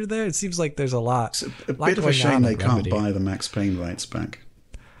the future there. It seems like there's a lot. It's a bit of a shame they can't buy the Max Payne rights back.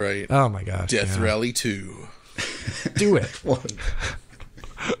 Right. Oh my gosh. Death Rally 2. Do it. What?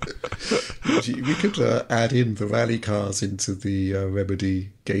 We could add in the rally cars into the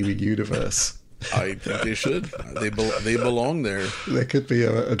Remedy gaming universe. I think they should. They belong there. There could be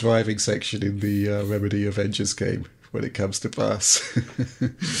a driving section in the Remedy Avengers game when it comes to pass.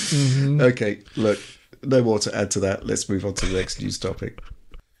 Okay, look, no more to add to that. Let's move on to the next news topic.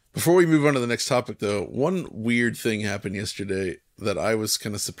 Before we move on to the next topic, though, one weird thing happened yesterday that I was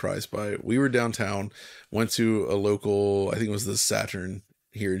kind of surprised by. We were downtown, went to a local, I think it was the Saturn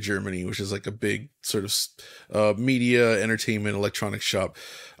here in Germany, which is like a big sort of media, entertainment, electronics shop.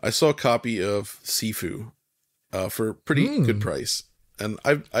 I saw a copy of Sifu for a pretty good price. And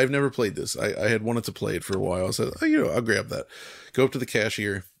I've never played this. I had wanted to play it for a while. I said, I'll grab that. Go up to the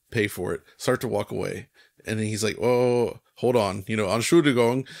cashier, pay for it, start to walk away. And then he's like, oh, hold on,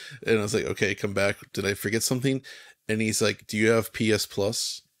 Entschuldigung. And I was like, okay, come back. Did I forget something? And he's like, do you have PS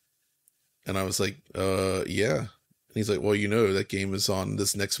Plus? And I was like, yeah. And he's like, well, that game is on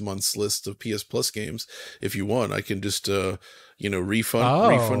this next month's list of PS Plus games. If you want, I can just,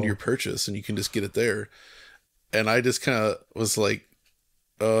 refund your purchase and you can just get it there. And I just kind of was like,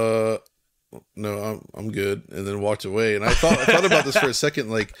 no, I'm good. And then walked away. And I thought about this for a second,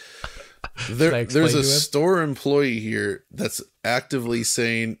 like, there's a store employee here that's actively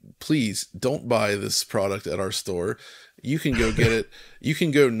saying, please don't buy this product at our store. You can go get it. You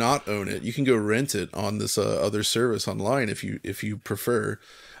can go not own it. You can go rent it on this other service online if you prefer.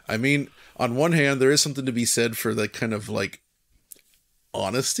 I mean, on one hand, there is something to be said for that kind of like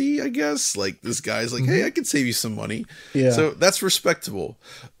honesty, I guess. Like, this guy's like, hey, I can save you some money. Yeah. So that's respectable.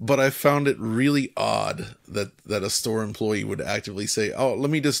 But I found it really odd that a store employee would actively say, oh, let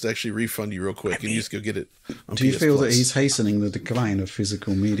me just actually refund you real quick and you just go get it on Do you feel that he's hastening the decline of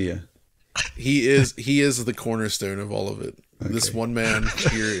physical media? He is the cornerstone of all of it. Okay. This one man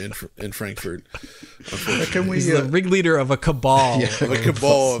here in Frankfurt. He's the ringleader of a cabal. Of a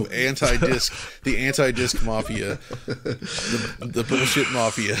cabal of the anti-disc mafia, the bullshit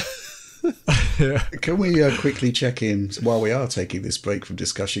mafia. Can we quickly check in, while we are taking this break from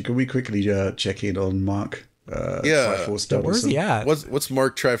discussion, can we quickly check in on Mark Triforce Duddleson? Where's he at? What's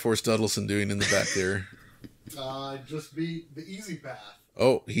Mark Triforce Duddleson doing in the back there? Just beat the easy path.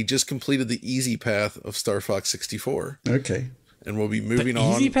 Oh, he just completed the easy path of Star Fox 64. Okay. And we'll be moving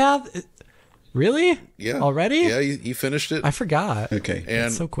on. Easy path? Really? Yeah. Already? Yeah, he finished it. I forgot. Okay. And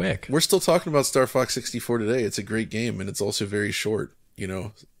that's so quick. We're still talking about Star Fox 64 today. It's a great game, and it's also very short.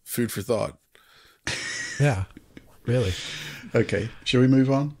 Food for thought. Yeah. Really. Okay. Shall we move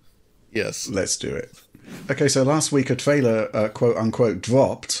on? Yes. Let's do it. Okay, so last week a trailer, quote unquote,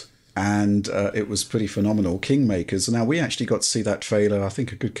 dropped. And it was pretty phenomenal. Kingmakers. Now, we actually got to see that trailer, I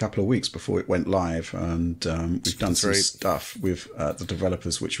think, a good couple of weeks before it went live. And we've done some stuff with the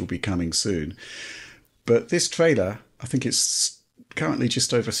developers, which will be coming soon. But this trailer, I think it's currently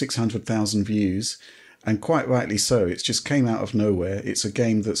just over 600,000 views. And quite rightly so. It just came out of nowhere. It's a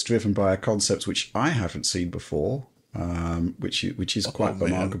game that's driven by a concept which I haven't seen before, which is quite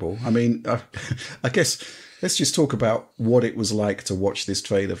remarkable. I mean, I guess... Let's just talk about what it was like to watch this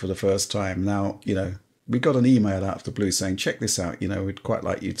trailer for the first time. Now, we got an email out of the blue saying, check this out, we'd quite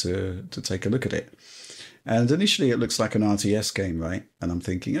like you to take a look at it. And initially it looks like an RTS game, right? And I'm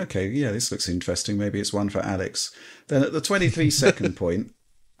thinking, okay, yeah, this looks interesting. Maybe it's one for Alex. Then at the 23-second point,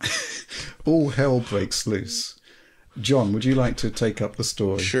 all hell breaks loose. John, would you like to take up the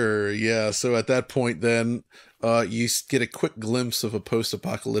story? Sure, yeah. So at that point then... you get a quick glimpse of a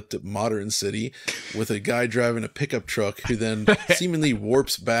post-apocalyptic modern city with a guy driving a pickup truck who then seemingly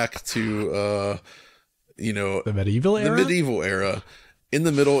warps back to, the medieval era? The medieval era in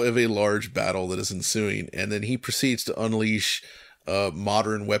the middle of a large battle that is ensuing. And then he proceeds to unleash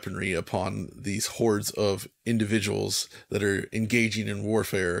modern weaponry upon these hordes of individuals that are engaging in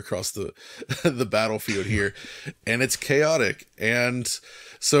warfare across the the battlefield here. And it's chaotic. And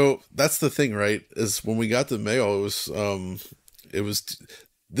so that's the thing, right? Is when we got the mail, this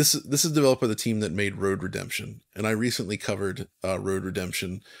is developed by the team that made Road Redemption. And I recently covered Road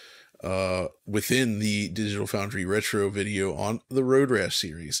Redemption within the Digital Foundry retro video on the Road Rash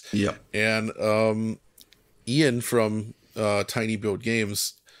series. Yeah. And Ian from Tiny Build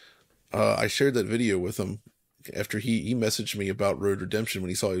Games, I shared that video with him after he messaged me about Road Redemption when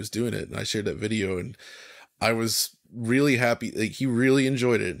he saw I was doing it, and I shared that video, and I was really happy. Like, he really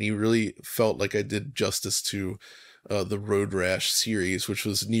enjoyed it, and he really felt like I did justice to the Road Rash series, which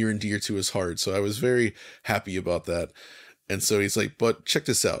was near and dear to his heart. So I was very happy about that. And so he's like, but check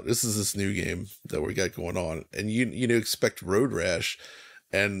this out. This is this new game that we got going on, and you know, expect Road Rash,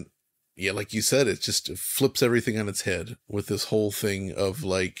 and yeah, like you said, it just flips everything on its head with this whole thing of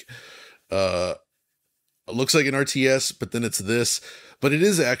like, it looks like an RTS, but then it's this, but it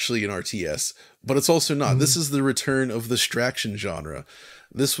is actually an RTS, but it's also not. This is the return of the distraction genre.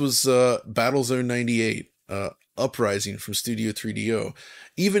 This was Battlezone 98, Uprising from Studio 3DO,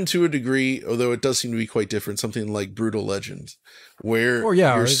 even to a degree, although it does seem to be quite different, something like Brutal Legend, where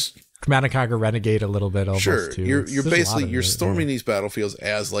Command and Conquer Renegade a little bit almost Sure, too. you're basically you're storming these battlefields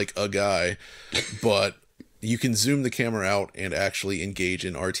as like a guy, but you can zoom the camera out and actually engage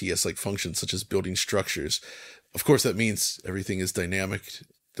in RTS like functions such as building structures. Of course, that means everything is dynamic.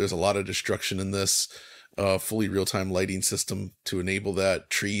 There's a lot of destruction in this. Fully real-time lighting system to enable that.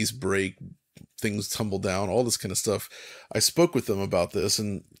 Trees break, things tumble down, all this kind of stuff. I spoke with them about this,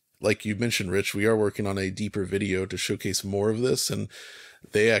 and like you mentioned, Rich, we are working on a deeper video to showcase more of this, and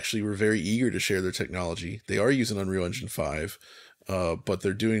they actually were very eager to share their technology. They are using Unreal Engine 5, but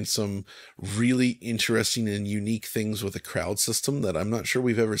they're doing some really interesting and unique things with a crowd system that I'm not sure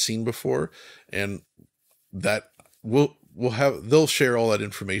we've ever seen before, and that they'll share all that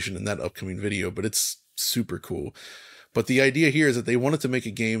information in that upcoming video, but it's super cool. But the idea here is that they wanted to make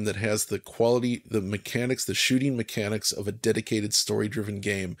a game that has the quality, the mechanics, the shooting mechanics of a dedicated story-driven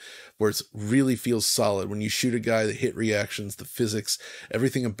game, where it really feels solid. When you shoot a guy, the hit reactions, the physics,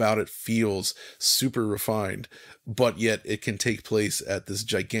 everything about it feels super refined, but yet it can take place at this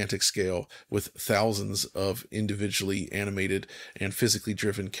gigantic scale with thousands of individually animated and physically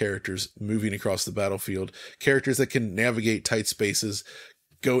driven characters moving across the battlefield, characters that can navigate tight spaces,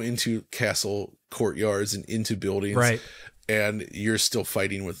 go into castle courtyards and into buildings, right, and you're still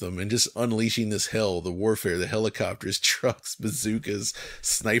fighting with them and just unleashing this hell, the warfare, the helicopters, trucks, bazookas,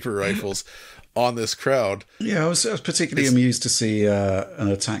 sniper rifles on this crowd. Yeah, I was particularly amused to see an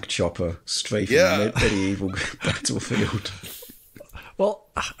attack chopper strafing a medieval battlefield. Well,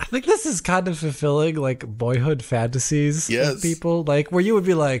 I think this is kind of fulfilling like boyhood fantasies of people, like where you would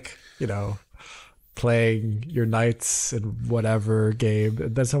be like, you know, playing your knights in whatever game,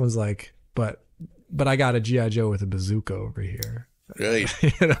 and then someone's like, but I got a G.I. Joe with a bazooka over here. Right.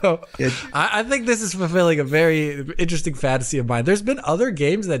 You know, I think this is fulfilling a very interesting fantasy of mine. There's been other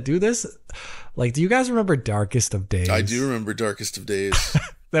games that do this. Like, do you guys remember Darkest of Days? I do remember Darkest of Days.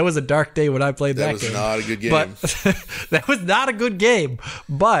 That was a dark day when I played that game. That was not a good game. But that was not a good game.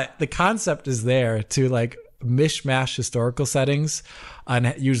 But the concept is there to like mishmash historical settings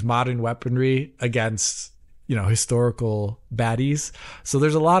and use modern weaponry against, you know, historical baddies. So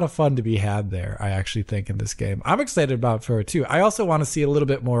there's a lot of fun to be had there, I actually think, in this game. I'm excited about for it too. I also want to see a little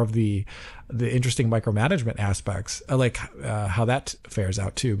bit more of the interesting micromanagement aspects, like how that fares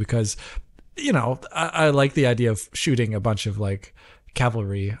out too, because, you know, I like the idea of shooting a bunch of like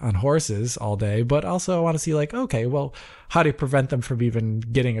cavalry on horses all day, but also I want to see like, okay, well, how do you prevent them from even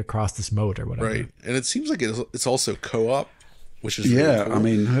getting across this moat or whatever? Right. And it seems like it's also co-op, which is really cool. I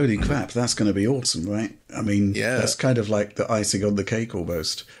mean, holy crap, that's going to be awesome, right? I mean, that's kind of like the icing on the cake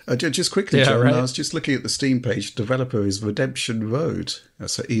almost. Just quickly, John, right? I was just looking at the Steam page. Developer is Redemption Road.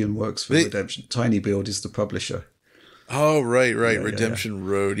 So Ian works for Redemption. Tiny Build is the publisher. Oh, right. Redemption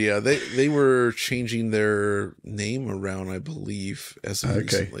Road. Yeah, they were changing their name around, I believe, as of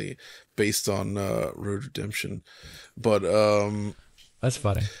recently, based on Road Redemption. But that's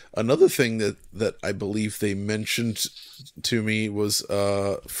funny. Another thing that I believe they mentioned to me was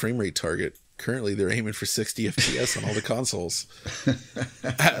frame rate target. Currently, they're aiming for 60 FPS on all the consoles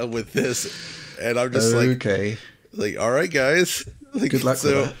with this, and I'm just like, all right, guys, like, good luck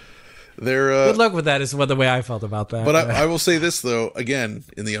with that. Good luck with that is the way I felt about that. But I will say this, though, again,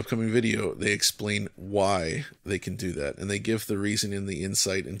 in the upcoming video, they explain why they can do that, and they give the reason and the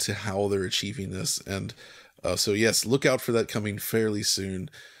insight into how they're achieving this. And so, yes, look out for that coming fairly soon.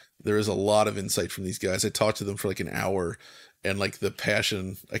 There is a lot of insight from these guys. I talked to them for like an hour, and like the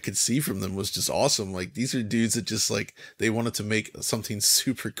passion I could see from them was just awesome. Like, these are dudes that just like, they wanted to make something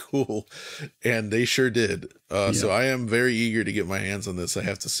super cool, and they sure did. So I am very eager to get my hands on this, I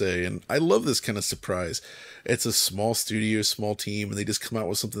have to say. And I love this kind of surprise. It's a small studio, small team, and they just come out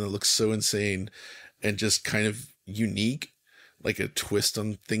with something that looks so insane and just kind of unique, like a twist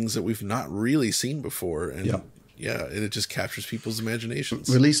on things that we've not really seen before. And it just captures people's imaginations.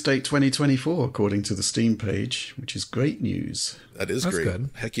 Release date 2024, according to the Steam page, which is great news. That's great. Good.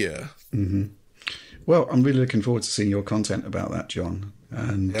 Heck yeah. Mm-hmm. Well, I'm really looking forward to seeing your content about that, John.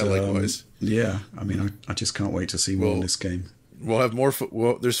 And likewise. I mean, I just can't wait to see more in this game. We'll have more.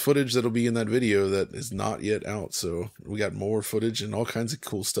 There's footage that'll be in that video that is not yet out. So we got more footage and all kinds of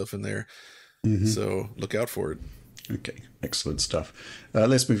cool stuff in there. Mm-hmm. So look out for it. Okay, excellent stuff.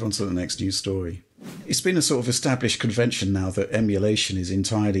 Let's move on to the next news story. It's been a sort of established convention now that emulation is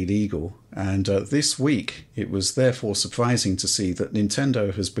entirely legal, and this week it was therefore surprising to see that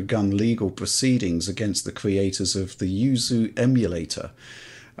Nintendo has begun legal proceedings against the creators of the Yuzu emulator.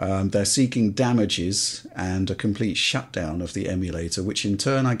 They're seeking damages and a complete shutdown of the emulator, which in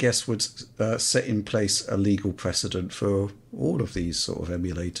turn, I guess, would set in place a legal precedent for all of these sort of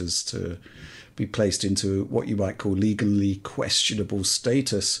emulators to be placed into what you might call legally questionable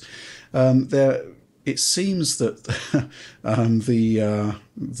status. It seems that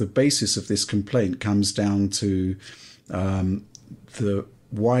the basis of this complaint comes down to the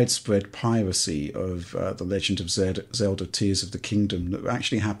widespread piracy of The Legend of Zelda Tears of the Kingdom that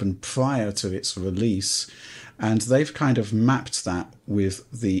actually happened prior to its release. And they've kind of mapped that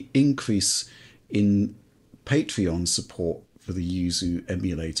with the increase in Patreon support for the Yuzu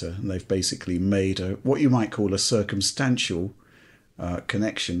emulator. And they've basically made what you might call a circumstantial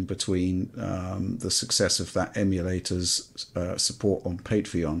connection between the success of that emulator's support on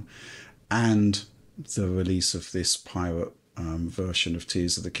Patreon and the release of this pirate version of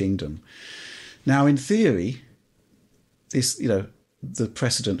Tears of the Kingdom. Now, in theory, this, the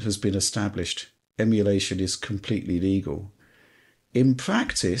precedent has been established. Emulation is completely legal. In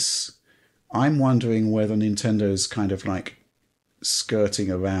practice, I'm wondering whether Nintendo's kind of like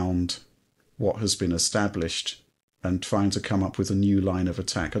skirting around what has been established and trying to come up with a new line of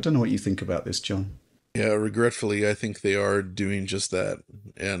attack. I don't know what you think about this, John. Yeah, regretfully, I think they are doing just that,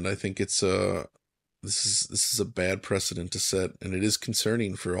 and I think it's this is a bad precedent to set, and it is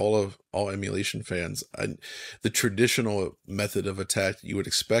concerning for all emulation fans. The traditional method of attack you would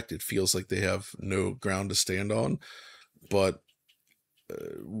expect, it feels like they have no ground to stand on, but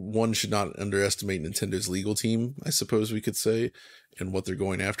one should not underestimate Nintendo's legal team, I suppose we could say, and what they're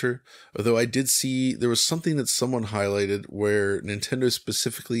going after. Although I did see there was something that someone highlighted where Nintendo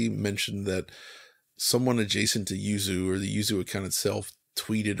specifically mentioned that someone adjacent to Yuzu, or the Yuzu account itself,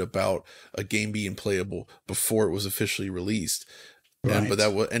 tweeted about a game being playable before it was officially released. Right. But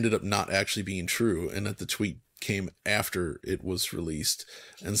that ended up not actually being true, and that the tweet came after it was released.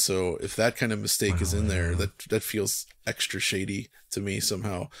 And so if that kind of mistake is in there, that feels extra shady to me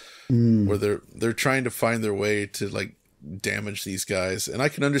somehow, where they're trying to find their way to like damage these guys. And I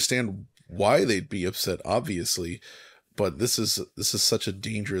can understand why they'd be upset, obviously, but this is such a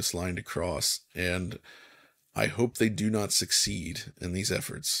dangerous line to cross, and I hope they do not succeed in these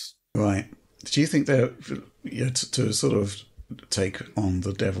efforts. Right. Do you think they're, to sort of take on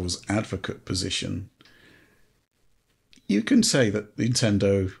the devil's advocate position, you can say that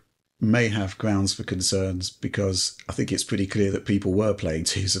Nintendo may have grounds for concerns, because I think it's pretty clear that people were playing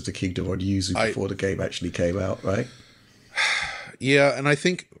Tears of the Kingdom on Yuzu before the game actually came out, right? Yeah, and I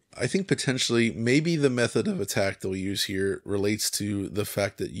think potentially maybe the method of attack they'll use here relates to the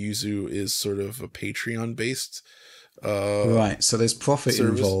fact that Yuzu is sort of a Patreon-based right, so there's profit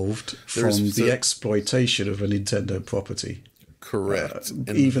involved from the exploitation of a Nintendo property. Correct. And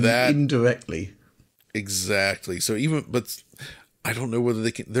even indirectly. Exactly. So but I don't know whether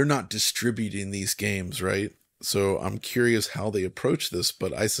they're not distributing these games, right? So I'm curious how they approach this,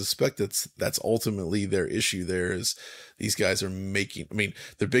 but I suspect that's ultimately their issue there. Is these guys are making, I mean,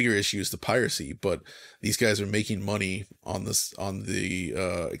 their bigger issue is the piracy, but these guys are making money on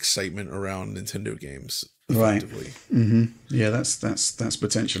the excitement around Nintendo games. Right. Mm-hmm. Yeah, that's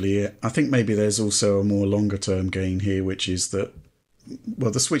potentially it. I think maybe there's also a more longer term gain here, which is that,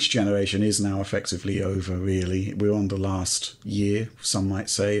 well, the Switch generation is now effectively over, really. We're on the last year, some might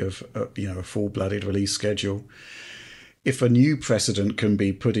say, of a full-blooded release schedule. If a new precedent can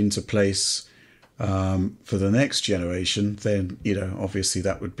be put into place for the next generation, then, obviously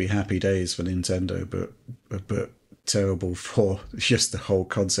that would be happy days for Nintendo, but terrible for just the whole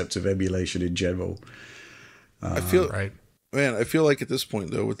concept of emulation in general. I feel like at this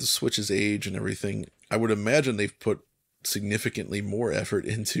point, though, with the Switch's age and everything, I would imagine they've put significantly more effort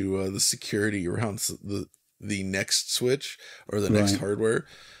into the security around the next Switch or the next hardware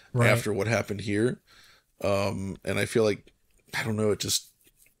after what happened here. And I feel like, I don't know, just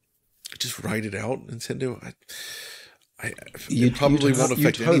write it out, Nintendo. It probably won't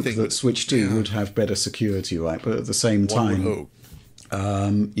affect anything. That Switch 2 would have better security, right? But at the same time,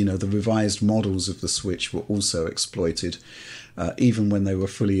 the revised models of the Switch were also exploited, even when they were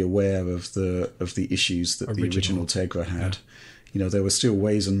fully aware of the issues that the original Tegra had. Yeah. There were still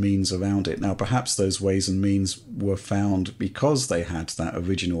ways and means around it. Now, perhaps those ways and means were found because they had that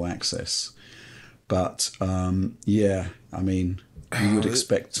original access. But you would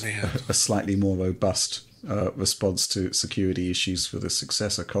expect a slightly more robust response to security issues for the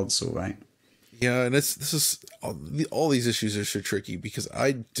successor console, right? Yeah, and all these issues are so tricky, because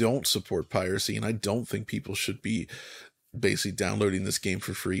I don't support piracy, and I don't think people should be basically downloading this game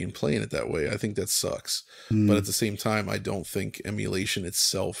for free and playing it that way. I think that sucks. But at the same time, I don't think emulation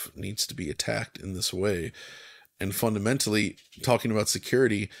itself needs to be attacked in this way. And fundamentally, talking about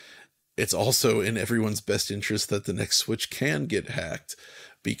security, it's also in everyone's best interest that the next Switch can get hacked,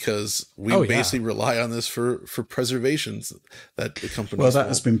 because we basically rely on this for preservations that the company. Well, that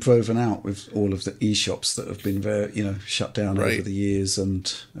has been proven out with all of the eShops that have been shut down over the years,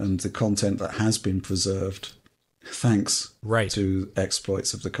 and the content that has been preserved thanks to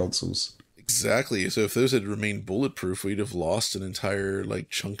exploits of the consoles. Exactly. So if those had remained bulletproof, we'd have lost an entire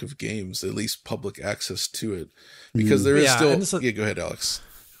chunk of games, at least public access to it, because there is still. Go ahead, Alex.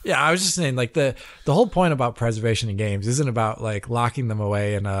 Yeah, I was just saying, the whole point about preservation in games isn't about locking them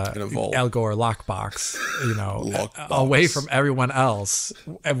away in a vault. Al Gore lockbox, away from everyone else,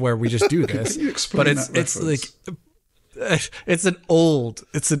 where we just do this. Can you explain it's an old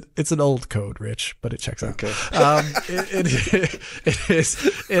code, Rich, but it checks out. Okay.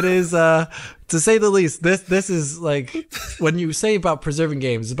 It is to say the least. This is when you say about preserving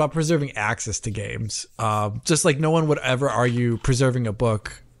games, it's about preserving access to games. Just like no one would ever argue preserving a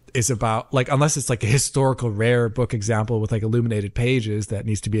book is about unless it's a historical rare book example with illuminated pages that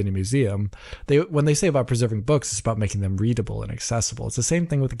needs to be in a museum. When they say about preserving books, it's about making them readable and accessible. It's the same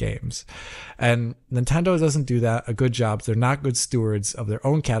thing with games, and Nintendo doesn't do that a good job. They're not good stewards of their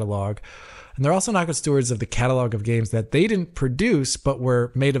own catalog, and they're also not good stewards of the catalog of games that they didn't produce but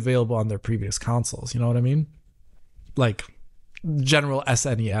were made available on their previous consoles. You know what I mean? General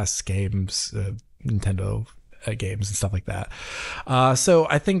SNES games, Nintendo games and stuff like that. So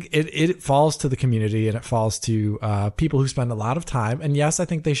I think it falls to the community, and it falls to people who spend a lot of time. And yes, I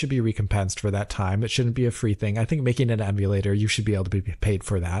think they should be recompensed for that time. It shouldn't be a free thing. I think making an emulator, you should be able to be paid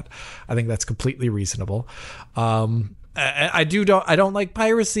for that. I think that's completely reasonable. I don't like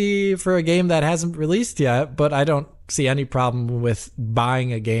piracy for a game that hasn't released yet, but I don't see any problem with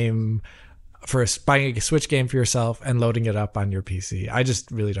buying a Switch game for yourself and loading it up on your PC. I just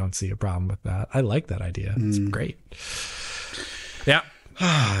really don't see a problem with that. I like that idea. It's great. Yeah.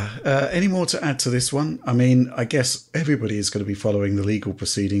 Any more to add to this one? I mean, I guess everybody is going to be following the legal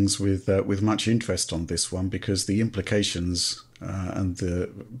proceedings with much interest on this one, because the implications and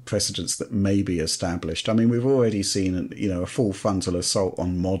the precedents that may be established. I mean, we've already seen a full frontal assault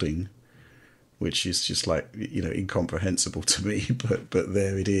on modding, which is just incomprehensible to me, but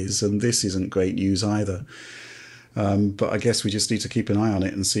there it is. And this isn't great news either. But I guess we just need to keep an eye on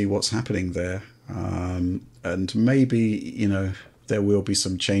it and see what's happening there. And maybe, there will be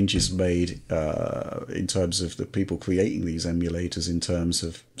some changes made in terms of the people creating these emulators, in terms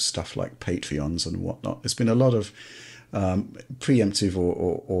of stuff like Patreons and whatnot. There's been a lot of preemptive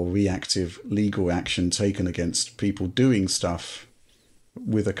or reactive legal action taken against people doing stuff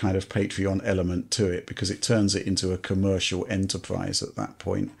with a kind of Patreon element to it, because it turns it into a commercial enterprise at that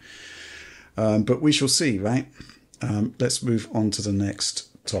point. But we shall see, right? Let's move on to the next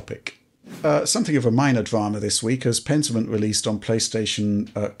topic. Something of a minor drama this week, as Pentiment released on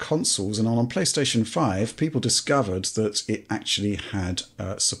PlayStation consoles, and on PlayStation 5, people discovered that it actually had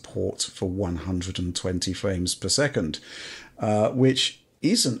support for 120 frames per second, which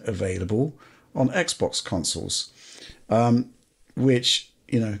isn't available on Xbox consoles. Which,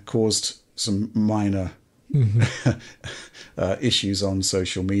 caused some minor issues on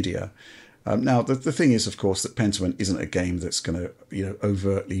social media. Now, the thing is, of course, that Pentiment isn't a game that's going to,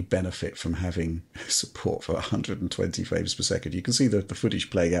 overtly benefit from having support for 120 frames per second. You can see the footage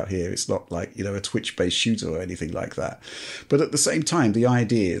playing out here. It's not like, a Twitch-based shooter or anything like that. But at the same time, the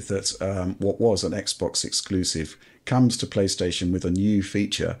idea that what was an Xbox exclusive comes to PlayStation with a new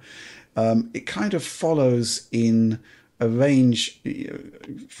feature, it kind of follows in the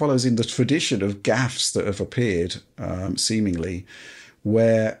tradition of gaffes that have appeared, seemingly,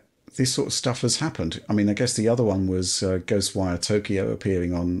 where this sort of stuff has happened. I mean, I guess the other one was Ghostwire Tokyo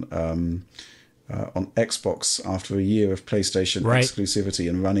appearing on Xbox after a year of PlayStation exclusivity,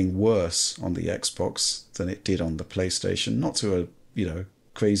 and running worse on the Xbox than it did on the PlayStation. Not to a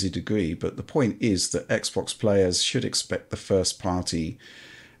crazy degree, but the point is that Xbox players should expect the first-party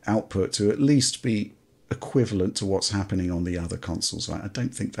output to at least be equivalent to what's happening on the other consoles, right? I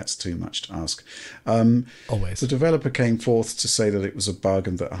don't think that's too much to ask. Always. The developer came forth to say that it was a bug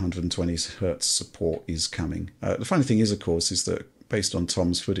and that 120 Hz support is coming. The funny thing is, of course, is that based on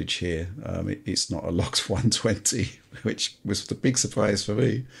Tom's footage here, it's not a locked 120, which was the big surprise for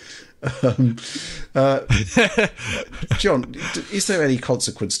me. John, is there any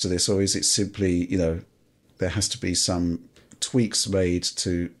consequence to this, or is it simply, there has to be some tweaks made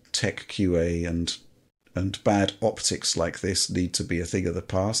to tech QA and bad optics like this need to be a thing of the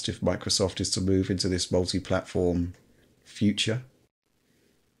past if Microsoft is to move into this multi-platform future?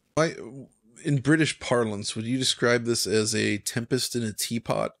 In British parlance, would you describe this as a tempest in a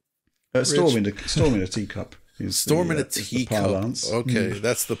teapot? Storm in a teacup. Storm in a teacup. Okay,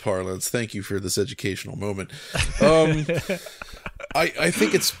 that's the parlance. Thank you for this educational moment. I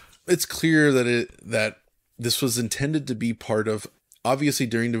think it's clear that this was intended to be part of. Obviously,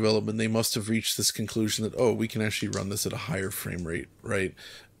 during development, they must have reached this conclusion that we can actually run this at a higher frame rate, right?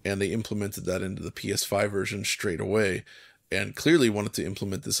 And they implemented that into the PS5 version straight away, and clearly wanted to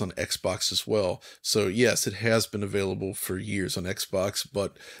implement this on Xbox as well. So yes, it has been available for years on Xbox,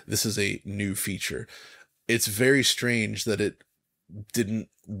 but this is a new feature. It's very strange that it didn't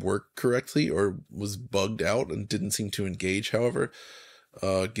work correctly or was bugged out and didn't seem to engage, however,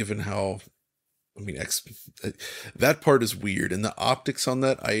 given how, that part is weird. And the optics on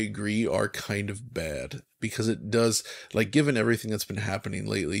that, I agree, are kind of bad because it does, given everything that's been happening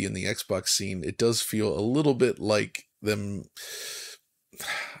lately in the Xbox scene, it does feel a little bit like them,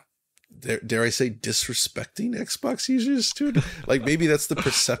 dare I say, disrespecting Xbox users too. Maybe that's the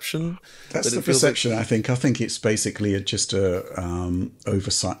perception. That's the perception. I think it's basically just a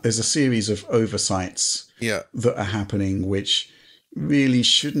oversight. There's a series of oversights that are happening, which really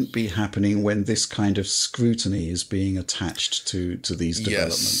shouldn't be happening when this kind of scrutiny is being attached to these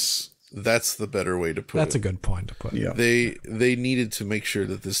developments. That's the better way to put it. That's a good point to put. Yeah. They needed to make sure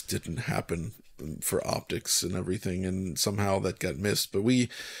that this didn't happen for optics and everything, and somehow that got missed. But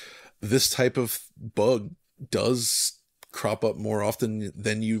this type of bug does crop up more often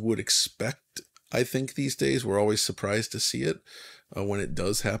than you would expect. I think these days we're always surprised to see it when it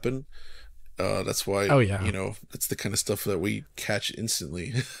does happen. That's why, it's the kind of stuff that we catch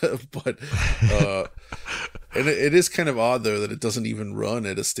instantly. But and it is kind of odd, though, that it doesn't even run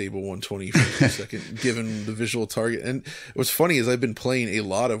at a stable 120 frames per second, given the visual target. And what's funny is I've been playing a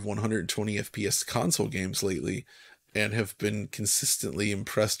lot of 120 FPS console games lately and have been consistently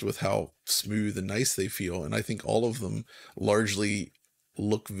impressed with how smooth and nice they feel. And I think all of them largely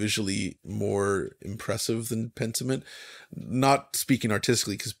look visually more impressive than Pentiment. Not speaking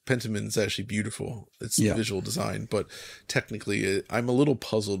artistically, because Pentiment is actually beautiful. It's the visual design, but technically I'm a little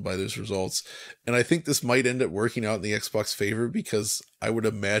puzzled by those results. And I think this might end up working out in the Xbox favor, because I would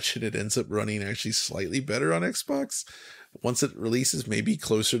imagine it ends up running actually slightly better on Xbox once it releases, maybe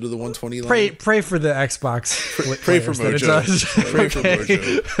closer to the 120 line. Pray for the Xbox. Pray for Mojo. Pray for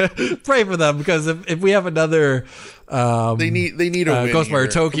Mojo. Pray for them, because if we have another they need a win Ghostwire here.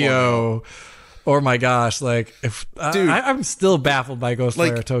 Tokyo, or my gosh, I'm still baffled by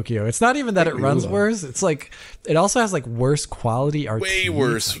Ghostwire Tokyo. It's not even that it runs worse. It's it also has worse quality RT. Way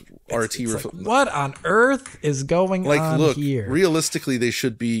worse RT. What on earth is going on here? Realistically, they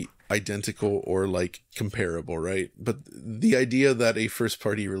should be identical or comparable, right? But the idea that a first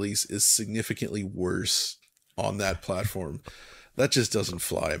party release is significantly worse on that platform, that just doesn't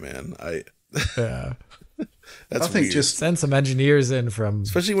fly, man. That's I think weird. just send some engineers in from,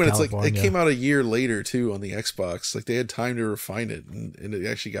 especially when California. it came out a year later too on the Xbox. They had time to refine it, and it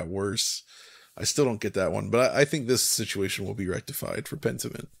actually got worse. I still don't get that one, but I think this situation will be rectified for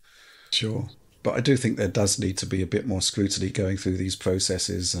Pentiment. Sure. But I do think there does need to be a bit more scrutiny going through these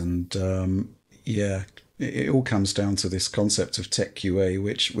processes. And it all comes down to this concept of tech QA,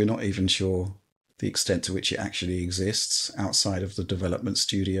 which we're not even sure the extent to which it actually exists outside of the development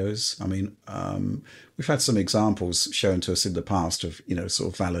studios. I mean, we've had some examples shown to us in the past of,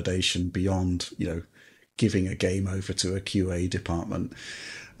 sort of validation beyond, giving a game over to a QA department.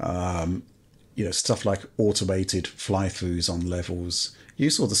 Stuff like automated fly-throughs on levels. You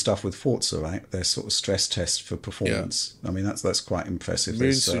saw the stuff with Forza, right? Their sort of stress test for performance. Yeah. I mean, that's quite impressive.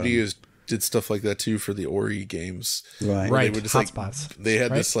 Moon Studios did stuff like that too for the Ori games. Right. They would Hotspots. They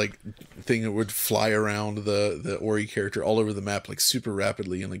had this thing that would fly around the Ori character all over the map super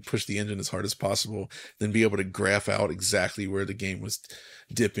rapidly and push the engine as hard as possible, then be able to graph out exactly where the game was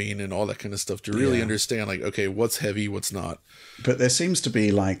dipping and all that kind of stuff to really understand okay, what's heavy, what's not. But there seems to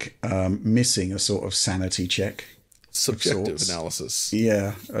be missing a sort of sanity check. Subjective analysis.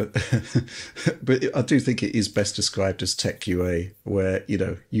 Yeah. But I do think it is best described as tech QA, where,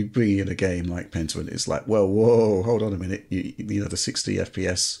 you bring in a game like Pentiment, it's whoa, hold on a minute. The 60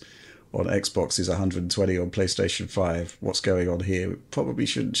 FPS on Xbox is 120 on PlayStation 5. What's going on here? It probably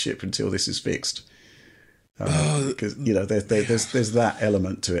shouldn't ship until this is fixed. Because, there's that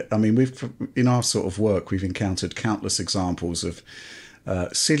element to it. I mean, in our sort of work, we've encountered countless examples of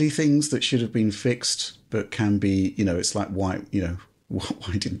silly things that should have been fixed, but can be, it's why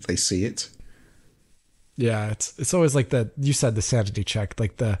didn't they see it? Yeah, it's always that. You said the sanity check,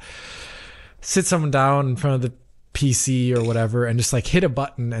 sit someone down in front of the PC or whatever and just hit a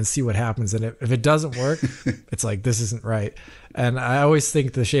button and see what happens. And if it doesn't work, it's this isn't right. And I always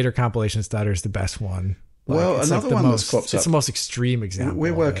think the shader compilation stutter is the best one. Well, it's another the one most, that's cropped up. It's the most extreme example.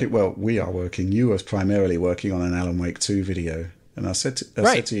 We're working. Well, we are working. You are primarily working on an Alan Wake 2 video, and I said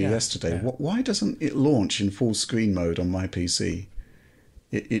to you yesterday, why doesn't it launch in full screen mode on my PC?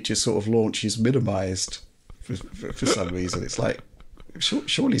 It just sort of launches minimized for some reason. It's like,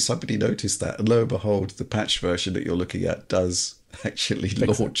 surely somebody noticed that, and lo and behold, the patch version that you're looking at does actually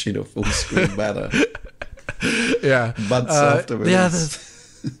launch in a full screen manner. Yeah, months after release.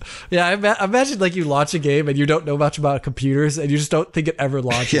 I imagine like you launch a game and you don't know much about computers and you just don't think it ever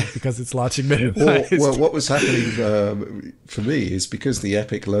launches because it's launching minimized. Well, what was happening for me is because the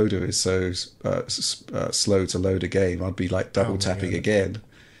Epic loader is so slow to load a game, I'd be like double tapping again.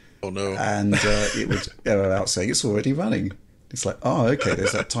 Oh no! And it would error out saying it's already running. It's like, oh, okay,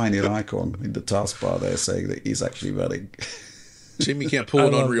 there's that tiny icon in the taskbar there saying that he's actually running. Shame you can't pull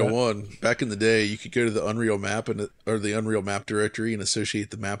an Unreal 1. Back in the day, you could go to the Unreal map or the Unreal map directory and associate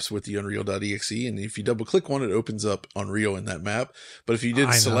the maps with the Unreal.exe. And if you double click one, it opens up Unreal in that map. But if you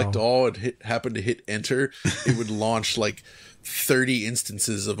did select all and happen to hit enter, it would launch like 30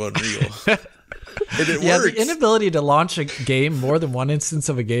 instances of Unreal. And it works. The inability to launch a game, more than one instance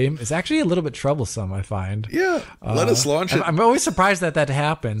of a game, is actually a little bit troublesome, I find. Yeah, let us launch it. I'm always surprised that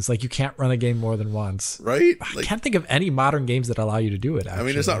happens. Like, you can't run a game more than once. Right? I can't think of any modern games that allow you to do it, actually. I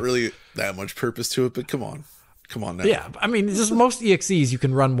mean, there's not really that much purpose to it, but come on. Come on now. Yeah, I mean, just most EXEs you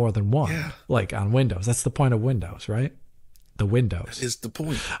can run more than one, like on Windows. That's the point of Windows, right? The Windows. That is the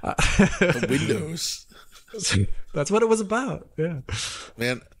point. The Windows. That's what it was about, yeah.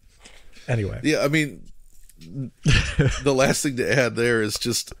 Man. Anyway. Yeah, I mean, the last thing to add there is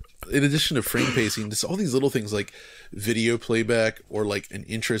just, in addition to frame pacing, just all these little things like video playback or like an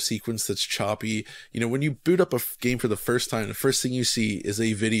intro sequence that's choppy. You know, when you boot up a game for the first time, the first thing you see is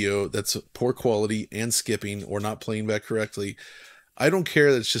a video that's poor quality and skipping or not playing back correctly. I don't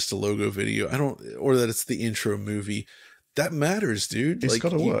care that it's just a logo video. Or that it's the intro movie. That matters, dude. It's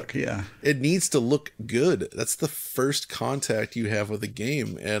got to work, yeah. It needs to look good. That's the first contact you have with a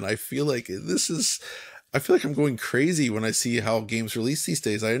game. And I feel like I'm going crazy when I see how games release these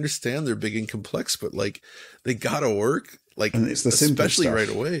days. I understand they're big and complex, but like they gotta work. Like, and it's the simple especially stuff. Right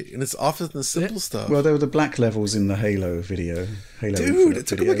away. And it's often the simple stuff. Well, there were the black levels in the Halo video. Dude, it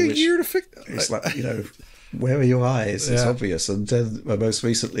took them like a year to fix. It's like, you know, where are your eyes? It's obvious. And then most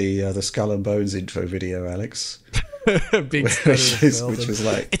recently, the Skull and Bones intro video, Alex. which was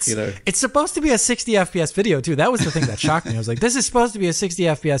like, it's supposed to be a 60 FPS video too. That was the thing that shocked me. I was like, this is supposed to be a 60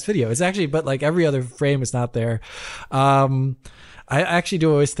 FPS video. It's actually, but like every other frame is not there. I actually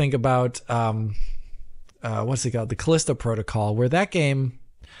do always think about what's it called, the Callisto Protocol, where that game,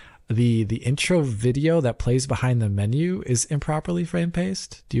 the intro video that plays behind the menu is improperly frame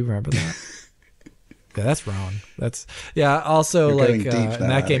paced. Do you remember that? Yeah, that's wrong. Also, you're like in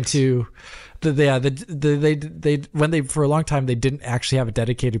that game too. They when they for a long time they didn't actually have a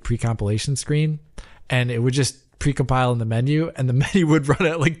dedicated pre-compilation screen, and it would just pre-compile in the menu, and the menu would run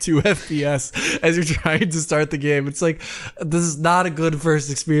at like 2 FPS as you're trying to start the game. It's like, this is not a good first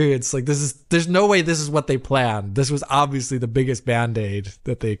experience. Like, there's no way this is what they planned. This was obviously the biggest band-aid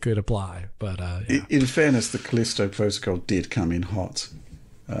that they could apply. But in fairness, the Callisto Protocol did come in hot.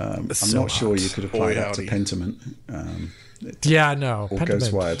 I'm not sure you could apply that to Pentiment. No. Or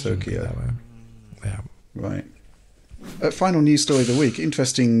Ghostwire Tokyo. Yeah. Right. Final news story of the week.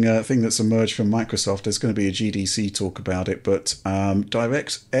 Interesting thing that's emerged from Microsoft. There's going to be a GDC talk about it, but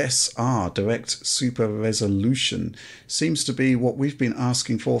DirectSR, Direct Super Resolution, seems to be what we've been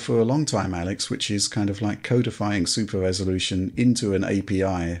asking for a long time, Alex, which is kind of like codifying super resolution into an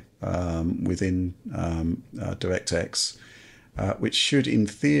API within DirectX. Which should, in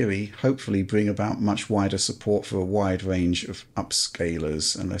theory, hopefully bring about much wider support for a wide range of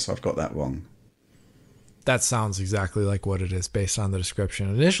upscalers, unless I've got that wrong. That sounds exactly like what it is based on the description.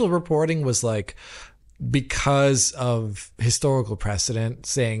 Initial reporting was like, because of historical precedent,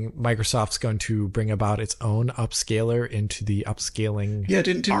 saying Microsoft's going to bring about its own upscaler into the upscaling. Yeah,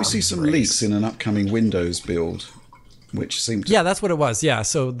 didn't we see some leaks in an upcoming Windows build? Which seemed to... Yeah, that's what it was. Yeah,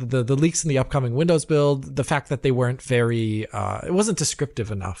 so the leaks in the upcoming Windows build, the fact that they weren't very, it wasn't descriptive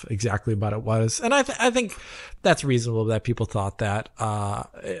enough exactly about it was, and I think that's reasonable that people thought that,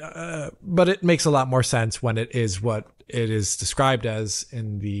 but it makes a lot more sense when it is what it is described as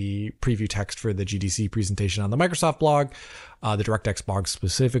in the preview text for the GDC presentation on the Microsoft blog, the DirectX blog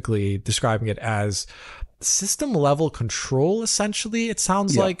specifically describing it as system level control, essentially. It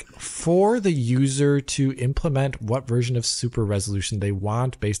sounds like for the user to implement what version of super resolution they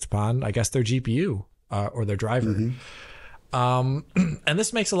want based upon, I guess, their GPU or their driver. And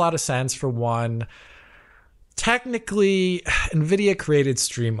this makes a lot of sense. For one, technically, NVIDIA created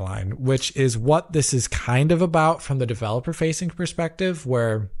Streamline, which is what this is kind of about from the developer-facing perspective,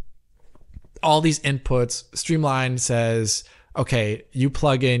 where all these inputs, Streamline says, okay, you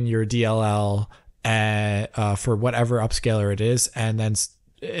plug in your DLL for whatever upscaler it is, and then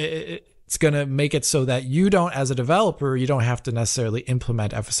it's going to make it so that you don't, as a developer, you don't have to necessarily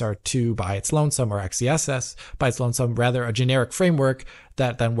implement FSR2 by its lonesome or XeSS by its lonesome, rather a generic framework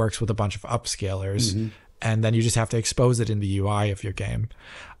that then works with a bunch of upscalers. Mm-hmm. And then you just have to expose it in the UI of your game.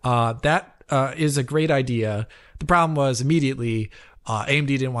 That is a great idea. The problem was immediately AMD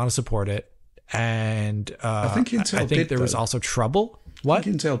didn't want to support it. And I think there was also trouble. What? I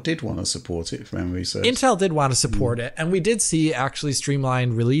think Intel did want to support it, if memory serves. Intel did want to support it, and we did see actually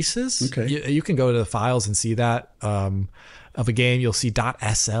streamlined releases. Okay. You can go to the files and see that of a game. You'll see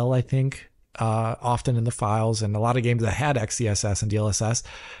 .sl, I think, often in the files, and a lot of games that had XeSS and DLSS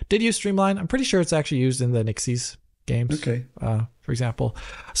did use Streamline. I'm pretty sure it's actually used in the Nixies games, for example.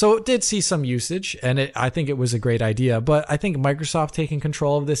 So it did see some usage, and I think it was a great idea. But I think Microsoft taking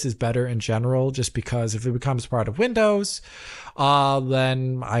control of this is better in general, just because if it becomes part of Windows,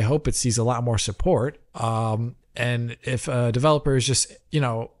 then I hope it sees a lot more support. And if a developer is just,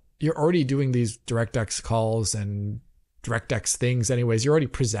 you're already doing these DirectX calls and DirectX things anyways, you're already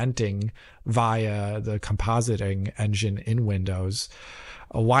presenting via the compositing engine in Windows.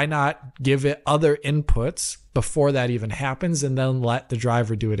 Why not give it other inputs before that even happens and then let the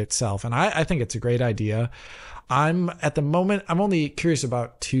driver do it itself? And I think it's a great idea. I'm only curious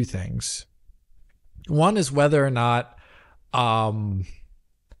about two things. One is whether or not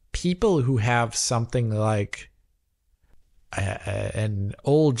people who have something like an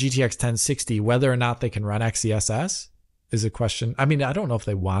old GTX 1060, whether or not they can run XeSS is a question. I mean, I don't know if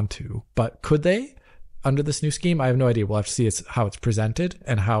they want to, but could they under this new scheme? I have no idea. We'll have to see how it's presented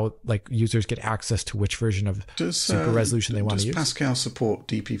and how users get access to which version of super resolution they want to use. Does Pascal support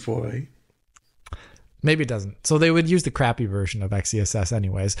DP4A? Maybe it doesn't. So they would use the crappy version of XeSS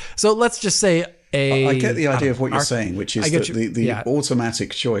anyways. So let's just say I get the idea of what you're saying, which is that the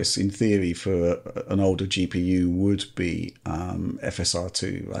automatic choice in theory for an older GPU would be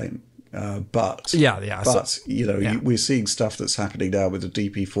FSR2, right? But we're seeing stuff that's happening now with the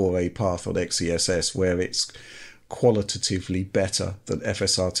DP4A path on XeSS where it's qualitatively better than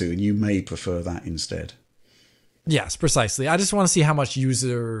FSR2, and you may prefer that instead. Yes, precisely. I just want to see how much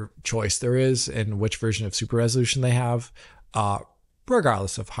user choice there is and which version of super resolution they have,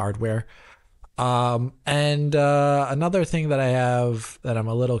 regardless of hardware. And another thing that I have that I'm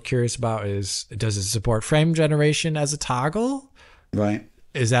a little curious about is, does it support frame generation as a toggle? Right.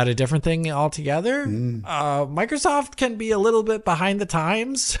 Is that a different thing altogether? Microsoft can be a little bit behind the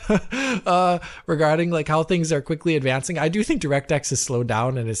times regarding how things are quickly advancing. I do think DirectX has slowed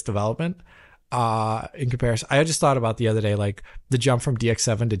down in its development in comparison. I just thought about the other day, the jump from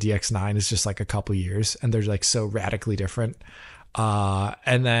DX7 to DX9 is just a couple years, and they're so radically different.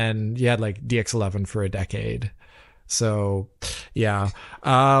 And then you had DX11 for a decade. So yeah,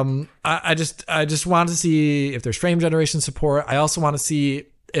 I just want to see if there's frame generation support. I also want to see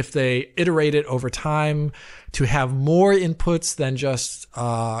if they iterate it over time to have more inputs than just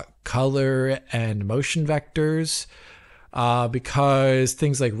color and motion vectors, because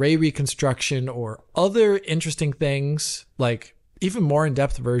things like ray reconstruction or other interesting things, even more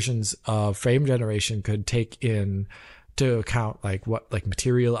in-depth versions of frame generation, could take in to account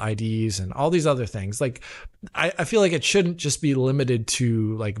material IDs and all these other things. I feel it shouldn't just be limited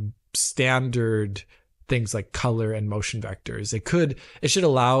to standard things like color and motion vectors. It should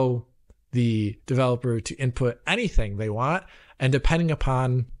allow the developer to input anything they want, and depending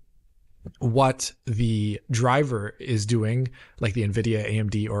upon what the driver is doing, like the NVIDIA,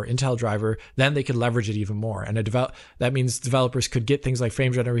 AMD, or Intel driver, then they could leverage it even more. And that means developers could get things like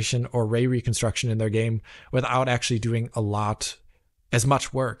frame generation or ray reconstruction in their game without actually doing as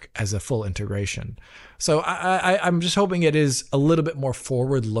much work as a full integration. So I'm just hoping it is a little bit more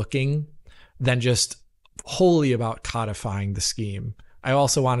forward-looking than just wholly about codifying the scheme. I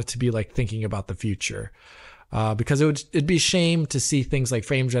also want it to be thinking about the future. Because it'd be a shame to see things like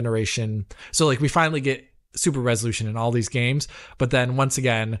frame generation. So we finally get super resolution in all these games, but then once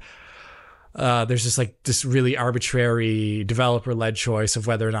again, there's just this really arbitrary developer-led choice of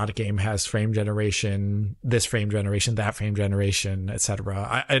whether or not a game has frame generation, this frame generation, that frame generation,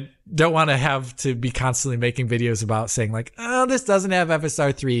 etc. I don't want to have to be constantly making videos about saying this doesn't have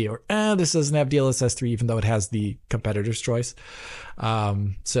FSR3 or this doesn't have DLSS3, even though it has the competitor's choice.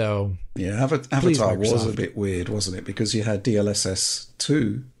 So yeah, Avatar was a bit weird, wasn't it? Because you had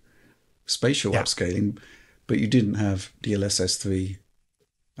DLSS2 spatial upscaling, but you didn't have DLSS3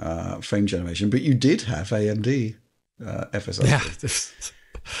 frame generation, but you did have AMD FSR.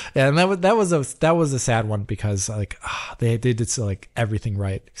 Yeah, and that was a sad one because like they did like everything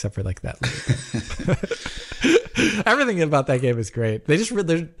right except for like that. Everything about that game is great. They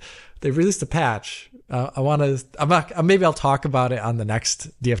released a patch. Maybe I'll talk about it on the next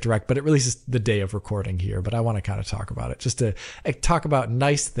DF Direct, but it releases the day of recording here. But I want to kind of talk about it just to talk about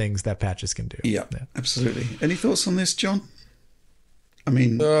nice things that patches can do. Yeah, absolutely. Any thoughts on this, John? I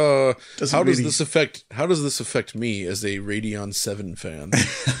mean, how does this affect me as a Radeon 7 fan?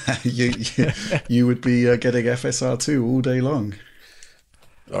 you would be getting FSR2 all day long.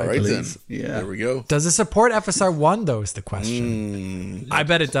 All right, then. Yeah. There we go. Does it support FSR1, though, is the question. I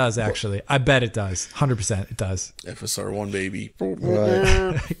bet it does, actually. I bet it does. 100% it does. FSR1, baby.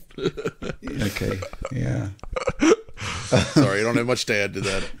 Right. Okay. Yeah. Sorry, I don't have much to add to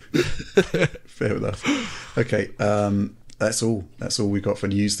that. Fair enough. Okay. That's all we've got for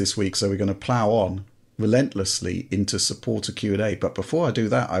news this week. So we're going to plow on relentlessly into supporter Q&A. But before I do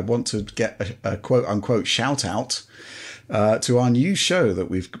that, I want to get a quote-unquote shout-out to our new show that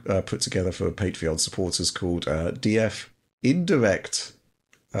we've put together for Patreon supporters called DF Indirect,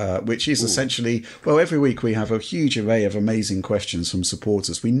 which is essentially, well, every week we have a huge array of amazing questions from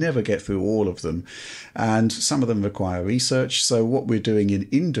supporters. We never get through all of them, and some of them require research. So what we're doing in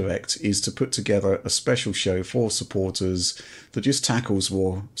Indirect is to put together a special show for supporters that just tackles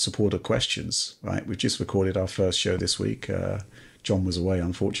more supporter questions, right? We've just recorded our first show this week. John was away,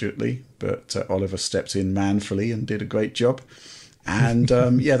 unfortunately, but Oliver stepped in manfully and did a great job. And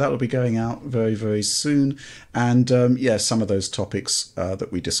that'll be going out very, very soon. And some of those topics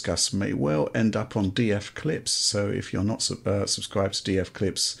that we discuss may well end up on DF Clips. So if you're not subscribed to DF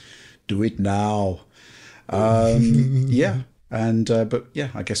Clips, do it now. I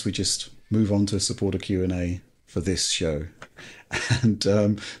guess we just move on to supporter Q&A for this show. And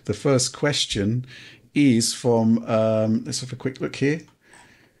the first question is from, let's have a quick look here.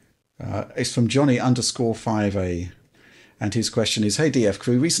 It's from Johnny_5A. And his question is, hey DF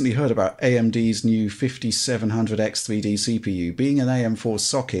crew, recently heard about AMD's new 5700X 3D CPU. Being an AM4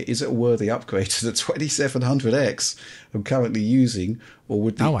 socket, is it a worthy upgrade to the 2700X I'm currently using, or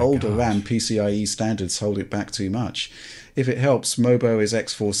would the older RAM PCIe standards hold it back too much? If it helps, Mobo is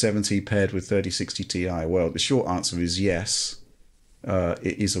X470 paired with 3060 Ti. Well, the short answer is yes.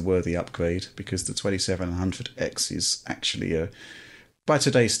 It is a worthy upgrade because the 2700X is actually by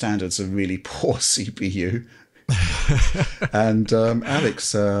today's standards, a really poor CPU. And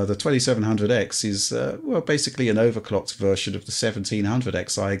Alex, the 2700X is basically an overclocked version of the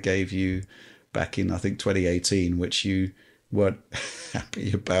 1700X I gave you back in, I think, 2018, which you weren't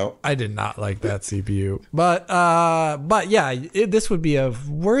happy about. I did not like that CPU, but yeah, this would be a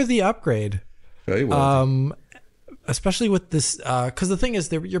worthy upgrade. Very worthy. Especially with this, because the thing is,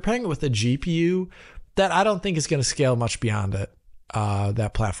 you're pairing it with a GPU that I don't think is going to scale much beyond it.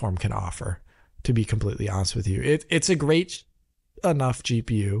 That platform can offer. To be completely honest with you, it's a great enough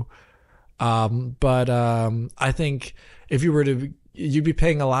GPU, but I think if you were to, you'd be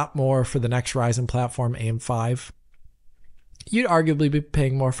paying a lot more for the next Ryzen platform, AM5. You'd arguably be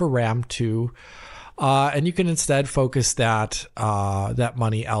paying more for RAM too, and you can instead focus that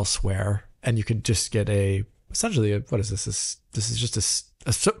money elsewhere, and you could just get essentially what is this? This is just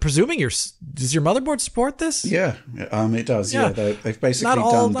presuming does your motherboard support this? Yeah, it does. Yeah, they've basically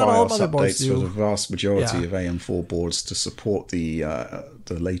done BIOS updates for the vast majority of AM4 boards to support the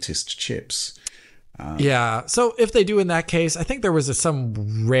latest chips. So if they do in that case, I think there was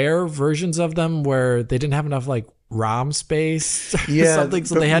some rare versions of them where they didn't have enough ROM space or something,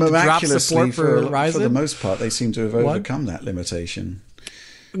 so they had to drop support for Ryzen. For the most part, they seem to have overcome that limitation.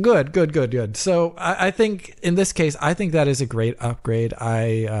 Good. So I think in this case, I think that is a great upgrade.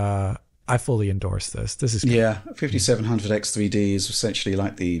 I fully endorse this. This is good. Yeah, 5700X 3D is essentially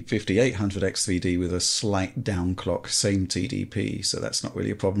like the 5800X 3D with a slight downclock, same TDP, so that's not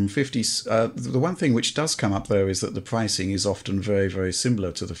really a problem. The one thing which does come up though is that the pricing is often very, very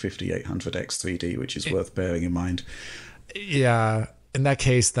similar to the 5800X 3D, which is worth bearing in mind. Yeah, in that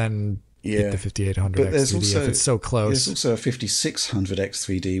case, then. Yeah, the 5800X 3D if it's so close. There's also a 5600X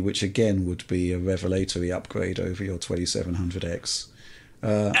 3D, which again would be a revelatory upgrade over your 2700X.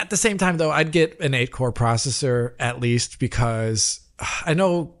 At the same time, though, I'd get an 8-core processor at least because I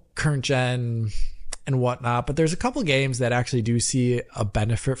know current gen and whatnot, but there's a couple games that actually do see a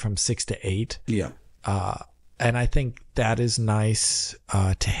benefit from 6 to 8. Yeah. And I think that is nice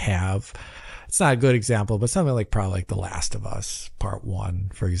to have. it's not a good example, but something like probably like The Last of Us Part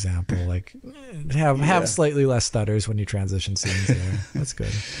 1, for example, like have slightly less stutters when you transition scenes there. That's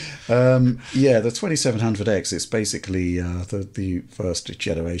good. The 2700X, it's basically the first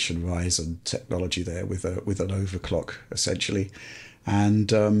generation Ryzen technology there with an overclock essentially. And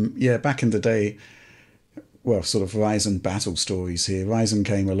back in the day, well, sort of Ryzen battle stories here. Ryzen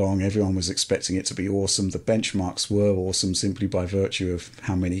came along, everyone was expecting it to be awesome. The benchmarks were awesome simply by virtue of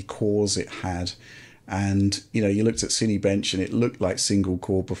how many cores it had. And, you looked at Cinebench and it looked like single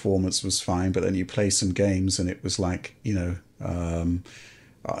core performance was fine, but then you play some games and it was like, I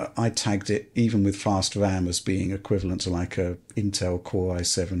tagged it, even with fast RAM, as being equivalent to like a Intel Core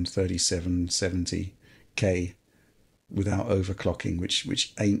i7-3770K. Without overclocking,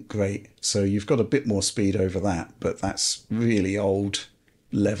 which ain't great. So you've got a bit more speed over that, but that's really old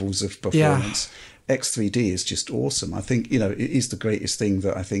levels of performance. Yeah. X3D is just awesome. I think, it is the greatest thing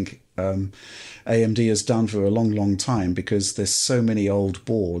that I think AMD has done for a long, long time, because there's so many old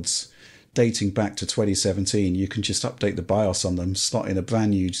boards dating back to 2017. You can just update the BIOS on them, slot in a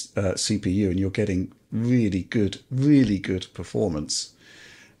brand new CPU, and you're getting really good performance.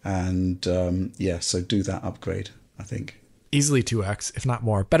 And so do that upgrade. I think easily 2x, if not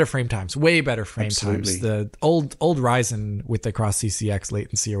more. Better frame times, way better frame times. The old Ryzen with the cross CCX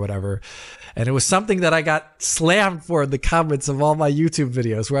latency or whatever, and it was something that I got slammed for in the comments of all my YouTube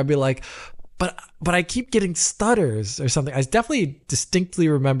videos, where I'd be like, but I keep getting stutters or something. I definitely distinctly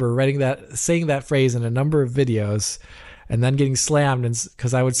remember saying that phrase in a number of videos, and then getting slammed, and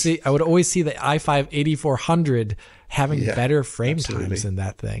because I would always see the i5-8400 having better frame times than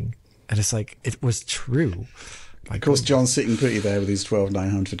that thing, and it's like it was true. Of course, John's sitting pretty there with his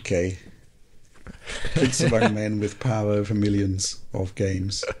 12900K. Prince among men with power over millions of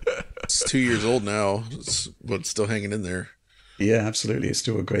games. It's 2 years old now, but it's still hanging in there. Yeah, absolutely. It's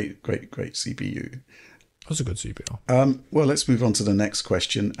still a great CPU. That's a good CPU. Well, let's move on to the next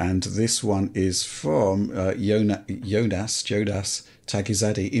question. And this one is from Jonas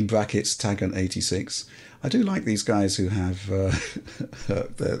Tagizade, in brackets, Tagan86. I do like these guys who have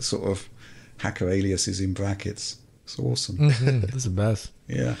their sort of hacker aliases in brackets. It's awesome. That's the best.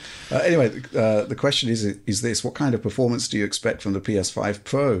 Yeah. Anyway, the question is this: what kind of performance do you expect from the PS5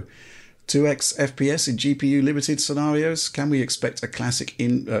 Pro? 2x FPS in GPU limited scenarios? Can we expect a classic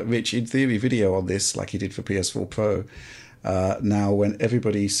rich in theory video on this, like he did for PS4 Pro? Now, when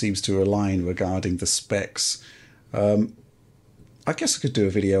everybody seems to align regarding the specs, I guess I could do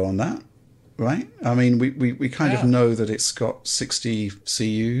a video on that, right? I mean, we kind of know that it's got 60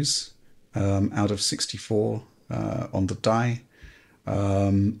 CUs out of 64 on the die.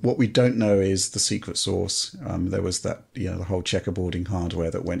 What we don't know is the secret source. There was that, the whole checkerboarding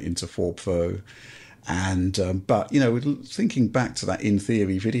hardware that went into 4 Pro. And, but, thinking back to that in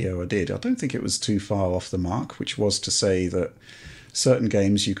theory video I did, I don't think it was too far off the mark, which was to say that certain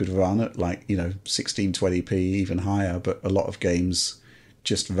games you could run at 1620p, even higher, but a lot of games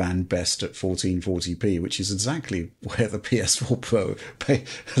just ran best at 1440p, which is exactly where the PS4 Pro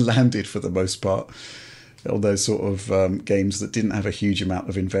landed for the most part. All those sort of games that didn't have a huge amount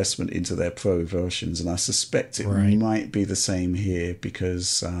of investment into their Pro versions. And I suspect it might be the same here,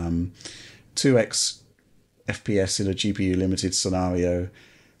 because 2x FPS in a GPU limited scenario,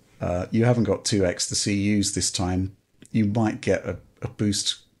 you haven't got 2x the CUs this time. You might get a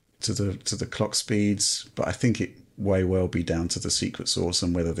boost to the clock speeds, but I think it may well be down to the secret source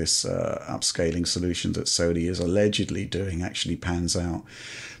and whether this upscaling solution that Sony is allegedly doing actually pans out.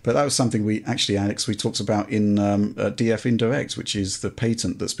 But that was something Alex, we talked about in DF Indirect, which is the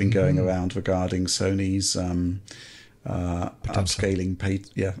patent that's been going around regarding Sony's upscaling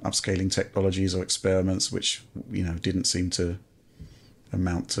technologies or experiments, which didn't seem to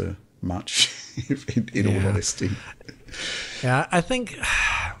amount to much, in all honesty. Yeah, I think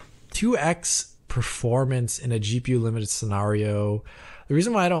 2x performance in a GPU limited scenario. The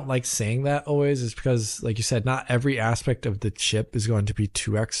reason why I don't like saying that always is because, like you said, not every aspect of the chip is going to be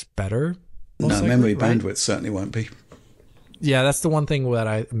 2x better. No, memory bandwidth certainly won't be. Yeah, that's the one thing that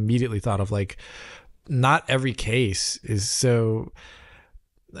I immediately thought of. Like, not every case is so.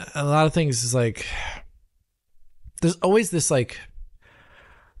 A lot of things is like, there's always this like.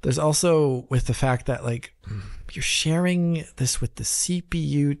 There's also with the fact that you're sharing this with the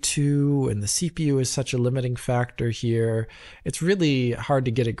CPU too, and the CPU is such a limiting factor here. It's really hard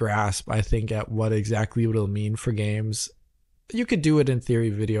to get a grasp, I think, at what exactly it'll mean for games. You could do it in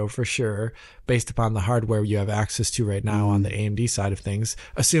theory video for sure, based upon the hardware you have access to right now on the AMD side of things,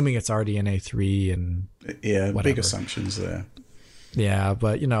 assuming it's RDNA 3 and whatever. Big assumptions there. Yeah,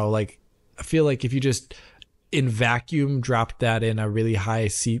 but I feel like if you just in vacuum dropped that in a really high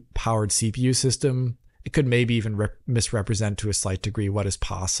powered CPU system, it could maybe even misrepresent to a slight degree what is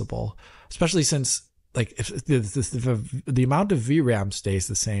possible, especially since like if the amount of VRAM stays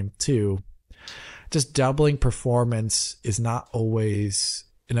the same too. Just doubling performance is not always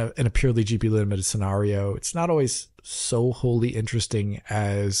in a purely GPU limited scenario. It's not always so wholly interesting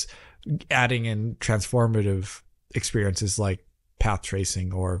as adding in transformative experiences like path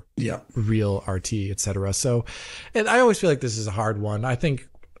tracing or real RT, etc. So, and I always feel like this is a hard one. I think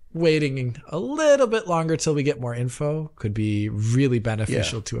waiting a little bit longer till we get more info could be really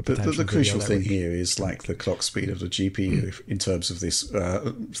beneficial to a potential. The crucial thing here is like the clock speed of the GPU in terms of this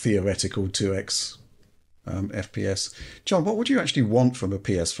theoretical 2x FPS. John, what would you actually want from a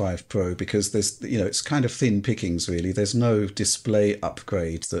PS5 Pro? Because there's, it's kind of thin pickings really. There's no display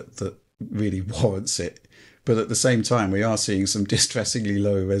upgrade that really warrants it. But at the same time, we are seeing some distressingly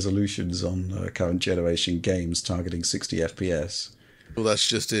low resolutions on current generation games targeting 60 FPS. Well, that's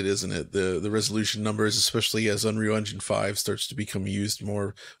just it, isn't it? The resolution numbers, especially as Unreal Engine 5 starts to become used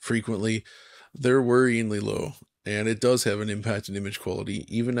more frequently, they're worryingly low. And it does have an impact on image quality,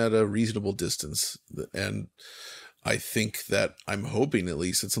 even at a reasonable distance. And I think that I'm hoping at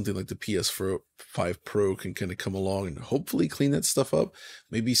least that something like the PS5 Pro can kind of come along and hopefully clean that stuff up,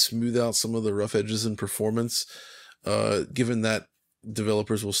 maybe smooth out some of the rough edges in performance, given that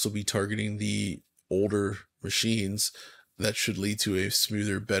developers will still be targeting the older machines. That should lead to a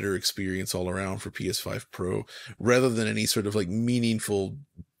smoother, better experience all around for PS5 Pro, rather than any sort of like meaningful,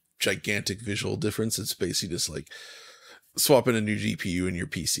 gigantic visual difference. It's basically just like swapping a new GPU in your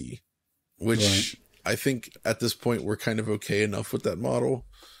PC, which... Right. I think at this point we're kind of okay enough with that model.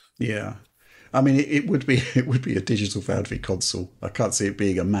 Yeah. I mean, it would be a Digital Foundry console. I can't see it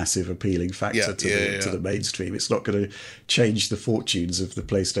being a massive appealing factor to the mainstream. It's not going to change the fortunes of the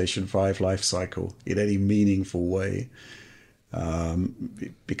PlayStation 5 life cycle in any meaningful way,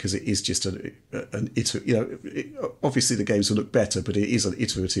 because it is just obviously the games will look better, but it is an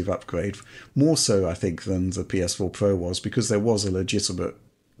iterative upgrade, more so I think than the PS4 Pro was, because there was a legitimate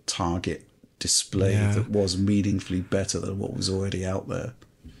target display that was meaningfully better than what was already out there.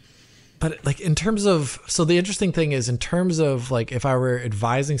 But like in terms of, so the interesting thing is in terms of like if I were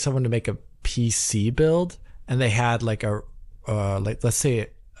advising someone to make a PC build and they had like a like let's say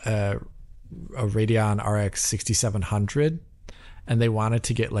a Radeon RX 6700 and they wanted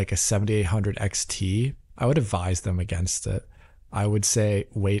to get like a 7800 XT, I would advise them against it. I would say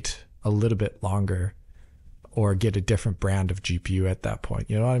wait a little bit longer or get a different brand of GPU at that point.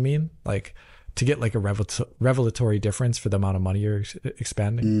 You know what I mean? Like to get like a revelatory difference for the amount of money you're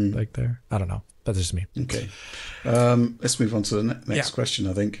expanding like there. I don't know. That's just me. Okay. Let's move on to the next question,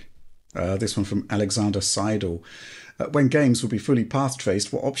 I think. This one from Alexander Seidel. When games will be fully path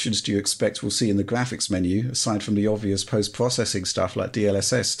traced, what options do you expect we'll see in the graphics menu, aside from the obvious post-processing stuff like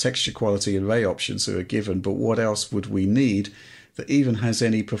DLSS? Texture quality and ray options are a given, but what else would we need that even has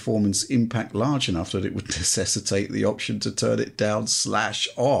any performance impact large enough that it would necessitate the option to turn it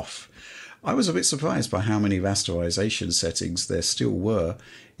down/off? I was a bit surprised by how many rasterization settings there still were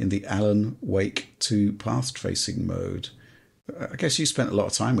in the Alan Wake 2 path tracing mode. I guess you spent a lot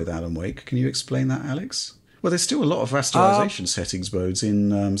of time with Alan Wake. Can you explain that, Alex? Well, there's still a lot of rasterization settings modes in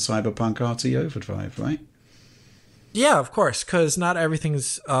Cyberpunk RT Overdrive, right? Yeah, of course, because not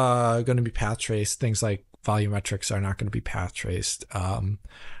everything's going to be path traced. Things like volumetrics are not going to be path traced.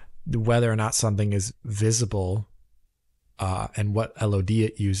 Whether or not something is visible and what LOD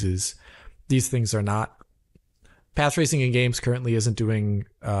it uses, these things are not. Path tracing in games currently isn't doing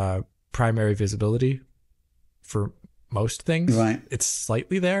primary visibility for most things. Right. It's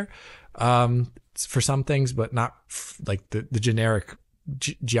slightly there for some things, but not like the generic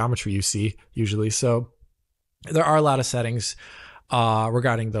geometry you see usually. So there are a lot of settings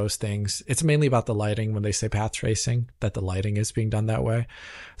regarding those things. It's mainly about the lighting when they say path tracing, that the lighting is being done that way.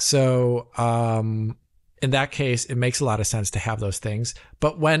 So in that case, it makes a lot of sense to have those things.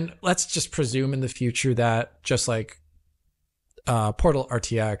 But let's just presume in the future that just like Portal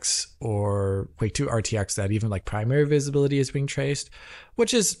RTX or Quake 2 RTX, that even like primary visibility is being traced,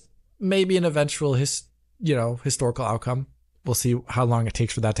 which is maybe an eventual historical outcome. We'll see how long it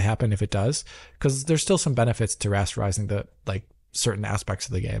takes for that to happen if it does, because there's still some benefits to rasterizing the like certain aspects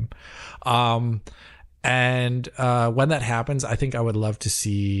of the game. And when that happens, I think I would love to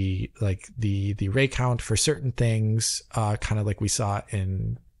see like the ray count for certain things, kind of like we saw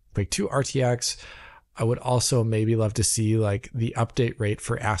in Quake 2 RTX. I would also maybe love to see like the update rate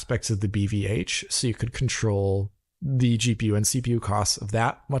for aspects of the BVH, so you could control the GPU and CPU costs of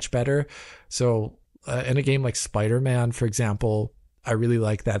that much better. So in a game like Spider-Man, for example, I really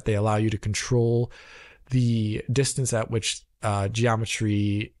like that they allow you to control the distance at which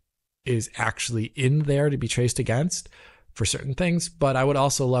geometry is actually in there to be traced against for certain things. But I would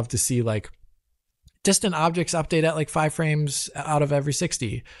also love to see like distant objects update at like 5 frames out of every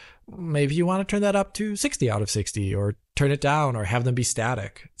 60. Maybe you want to turn that up to 60 out of 60, or turn it down, or have them be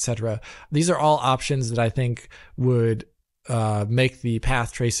static, etc. These are all options that I think would make the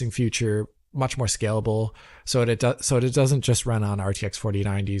path tracing future much more scalable, so it doesn't just run on RTX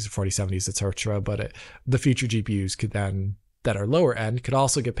 4090s, 4070s, etc. But the future GPUs could then, that are lower end, could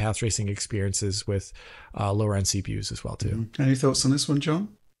also get path tracing experiences with lower end CPUs as well too. Any thoughts on this one,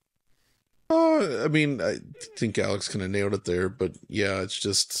 John? I mean, I think Alex kind of nailed it there, but yeah, it's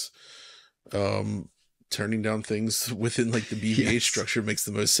just turning down things within like the BVH structure makes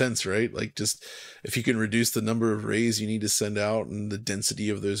the most sense, right? Like, just if you can reduce the number of rays you need to send out and the density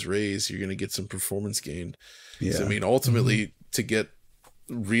of those rays, you're going to get some performance gain. Yeah. So, I mean, ultimately, to get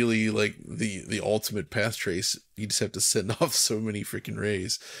really like the ultimate path trace, you just have to send off so many freaking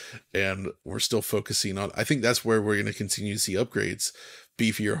rays, and we're still focusing on, I think that's where we're going to continue to see upgrades.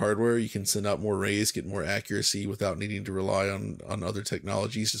 Beefier hardware, you can send out more rays, get more accuracy without needing to rely on other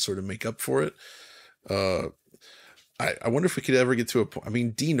technologies to sort of make up for it. I wonder if we could ever get to a point. I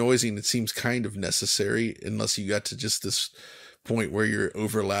mean, denoising, it seems kind of necessary unless you got to just this point where you're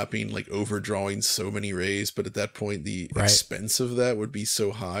overlapping, like overdrawing so many rays, but at that point the expense of that would be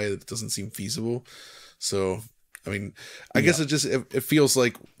so high that it doesn't seem feasible. So I mean, I guess it feels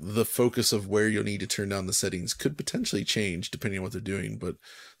like the focus of where you'll need to turn down the settings could potentially change depending on what they're doing, but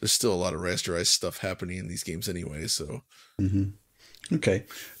there's still a lot of rasterized stuff happening in these games anyway. So, Okay,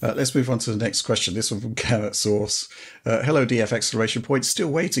 let's move on to the next question. This one from Carrot Source. Hello, DF exclamation point. Still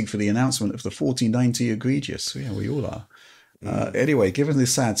waiting for the announcement of the 4090 egregious. Yeah, we all are. Anyway, given the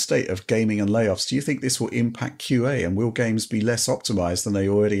sad state of gaming and layoffs, do you think this will impact QA, and will games be less optimized than they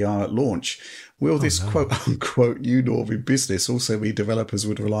already are at launch? Will this quote-unquote new norm in business also mean developers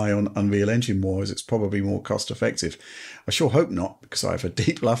would rely on Unreal Engine more, as it's probably more cost-effective? I sure hope not, because I have a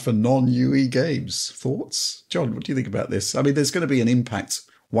deep love for non-UE games. Thoughts? John, what do you think about this? I mean, there's going to be an impact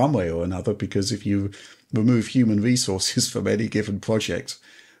one way or another, because if you remove human resources from any given project,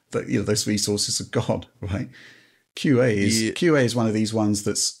 that, you know, those resources are gone, right? QA is one of these ones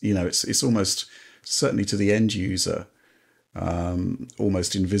that's, you know, it's almost, certainly to the end user,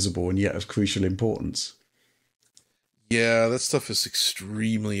 almost invisible and yet of crucial importance. Yeah, that stuff is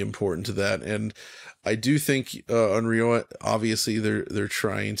extremely important to that, and I do think Unreal, obviously they're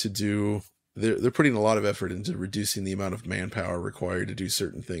trying to do, they're putting a lot of effort into reducing the amount of manpower required to do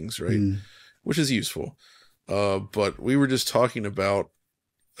certain things, right? Which is useful. But we were just talking about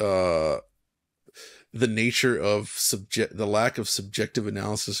the nature of the lack of subjective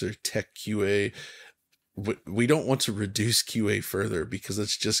analysis or tech QA. We don't want to reduce QA further, because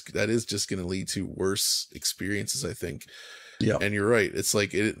that is just going to lead to worse experiences, I think. Yeah. And you're right. It's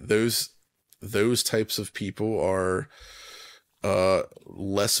like those types of people are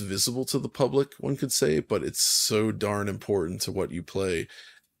less visible to the public, one could say, but it's so darn important to what you play.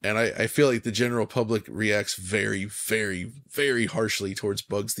 And I feel like the general public reacts very, very, very harshly towards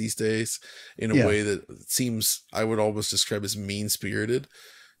bugs these days in a way that seems, I would almost describe as mean-spirited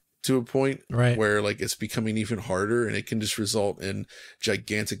to a point, where like it's becoming even harder, and it can just result in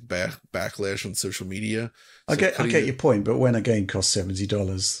gigantic backlash on social media. So I get your point, but when a game costs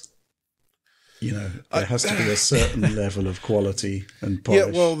 $70, you know, there has to be a certain level of quality and polish.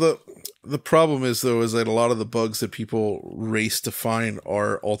 Yeah, well, the problem is, though, is that a lot of the bugs that people race to find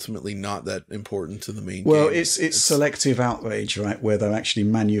are ultimately not that important to the main game. Well, it's selective outrage, right, where they're actually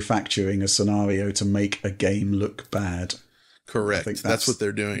manufacturing a scenario to make a game look bad. Correct. That's what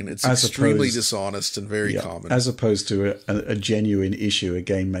they're doing. It's extremely dishonest and very common. As opposed to a genuine issue a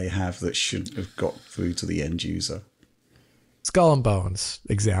game may have that shouldn't have got through to the end user. Skull and Bones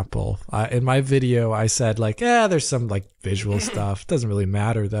example. In my video, I said like, there's some like visual stuff. Doesn't really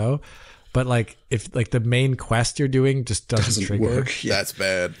matter though. But like, if like the main quest you're doing just doesn't trigger, work. That's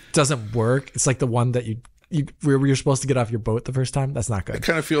bad. Doesn't work. It's like the one that where you're supposed to get off your boat the first time. That's not good. It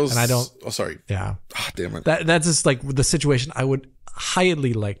kind of feels. And I don't. Oh, sorry. Yeah. Ah, damn it. That's just like the situation I would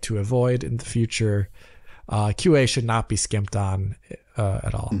highly like to avoid in the future. QA should not be skimped on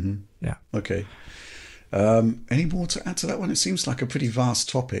at all. Yeah. Okay. Any more to add to that one? It seems like a pretty vast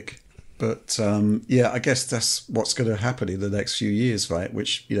topic, but I guess that's what's going to happen in the next few years, right?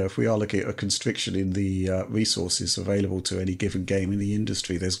 Which, you know, if we are looking at a constriction in the resources available to any given game in the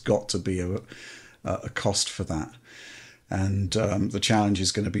industry, there's got to be a cost for that. And the challenge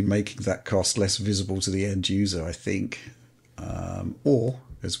is going to be making that cost less visible to the end user, I think. Or,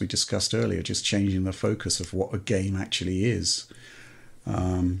 as we discussed earlier, just changing the focus of what a game actually is.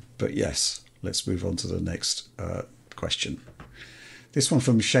 But yes, let's move on to the next question. This one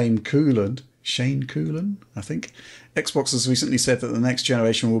from Shane Coolan, I think. Xbox has recently said that the next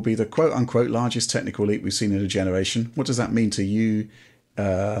generation will be the quote-unquote largest technical leap we've seen in a generation. What does that mean to you?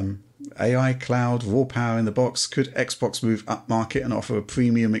 AI, cloud, raw power in the box? Could Xbox move upmarket and offer a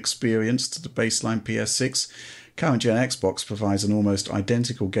premium experience to the baseline PS6? Current gen Xbox provides an almost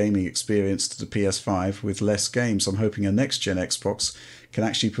identical gaming experience to the PS5 with less games. I'm hoping a next gen Xbox can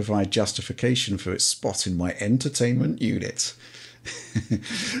actually provide justification for its spot in my entertainment unit.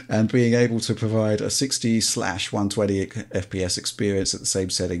 And being able to provide a 60/120 FPS experience at the same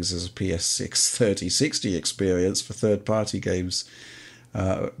settings as a PS6 3060 experience for third-party games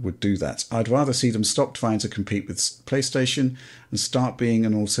would do that. I'd rather see them stop trying to compete with PlayStation and start being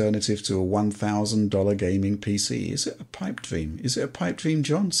an alternative to a $1,000 gaming PC. Is it a pipe dream? Is it a pipe dream,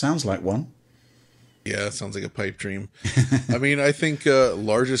 John? Sounds like one. Yeah, it sounds like a pipe dream. I mean, I think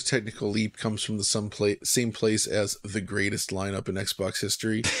largest technical leap comes from the same place as the greatest lineup in Xbox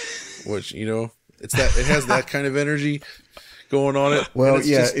history, which, you know, it has that kind of energy going on it. Well,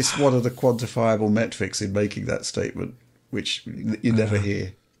 it's one of the quantifiable metrics in making that statement, which you never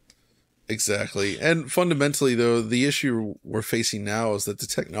hear. Exactly. And fundamentally, though, the issue we're facing now is that the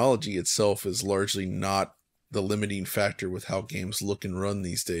technology itself is largely not the limiting factor with how games look and run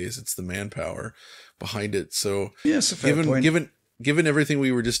these days. It's the manpower behind it. So yes, given everything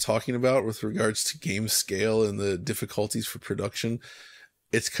we were just talking about with regards to game scale and the difficulties for production,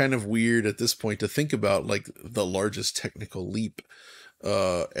 it's kind of weird at this point to think about like the largest technical leap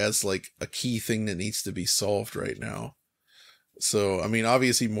as like a key thing that needs to be solved right now. So, I mean,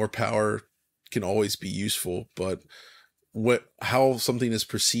 obviously more power can always be useful, but how something is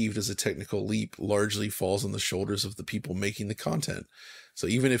perceived as a technical leap largely falls on the shoulders of the people making the content. So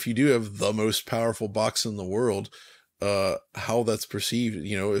even if you do have the most powerful box in the world, how that's perceived,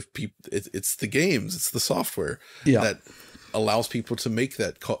 you know, if it's the games, it's the software that allows people to make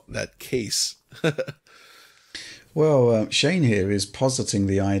that case. Well, Shane here is positing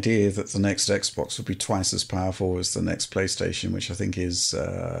the idea that the next Xbox will be twice as powerful as the next PlayStation, which I think is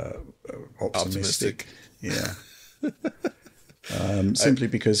optimistic. Yeah. Simply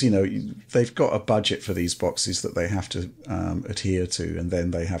because, you know, they've got a budget for these boxes that they have to adhere to, and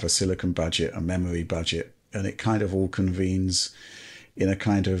then they have a silicon budget, a memory budget, and it kind of all convenes in a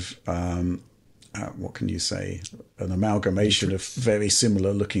kind of, what can you say, an amalgamation of very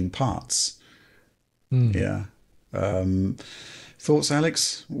similar looking parts. Yeah. Thoughts,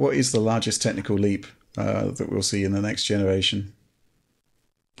 Alex? What is the largest technical leap that we'll see in the next generation?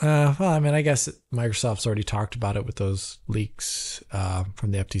 Well, I mean, I guess Microsoft's already talked about it with those leaks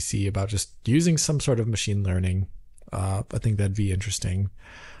from the FTC about just using some sort of machine learning. I think that'd be interesting.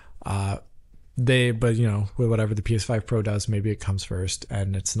 But you know, with whatever the PS5 Pro does, maybe it comes first,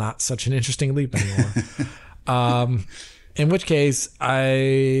 and it's not such an interesting leap anymore. In which case,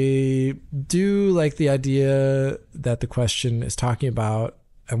 I do like the idea that the question is talking about,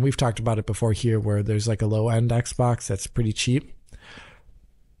 and we've talked about it before here, where there's like a low-end Xbox that's pretty cheap.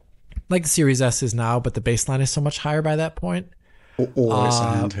 Like the Series S is now, but the baseline is so much higher by that point. Or it's a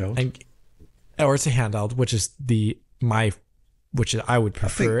handheld. Or it's a handheld, which is which I would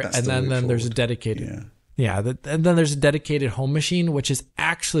prefer. And then there's a dedicated, and then there's a dedicated home machine, which is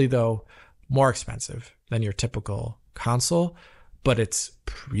actually, though, more expensive than your typical console, but it's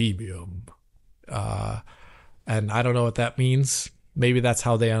premium. And I don't know what that means. Maybe that's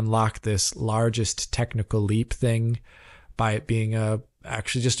how they unlock this largest technical leap thing, by it being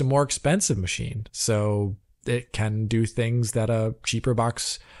actually just a more expensive machine. So it can do things that a cheaper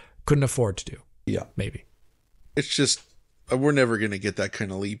box couldn't afford to do. Yeah. Maybe. It's just, we're never going to get that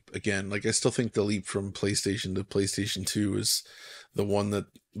kind of leap again. Like, I still think the leap from PlayStation to PlayStation 2 is the one that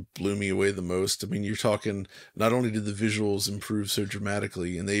blew me away the most. I mean, you're talking, not only did the visuals improve so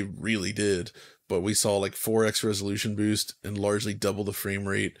dramatically, and they really did, but we saw like 4x resolution boost and largely double the frame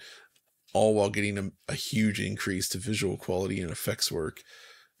rate, all while getting a huge increase to visual quality and effects work.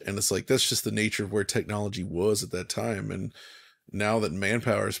 And it's like, that's just the nature of where technology was at that time. And now that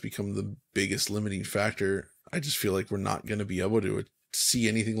manpower has become the biggest limiting factor, I just feel like we're not going to be able to see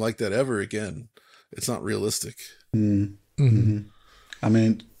anything like that ever again. It's not realistic. Mm-hmm. I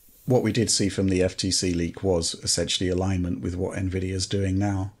mean, what we did see from the FTC leak was essentially alignment with what NVIDIA's doing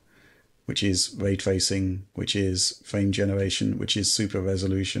now, which is ray tracing, which is frame generation, which is super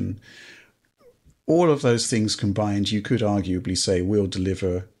resolution. All of those things combined, you could arguably say, will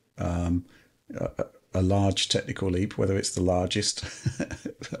deliver a large technical leap. Whether it's the largest,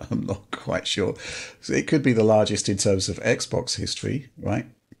 I'm not quite sure. So it could be the largest in terms of Xbox history, right?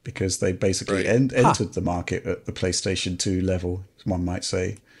 Because they basically entered the market at the PlayStation 2 level, one might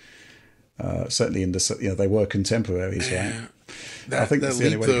say. Certainly in the, they were contemporaries, right? I think that's the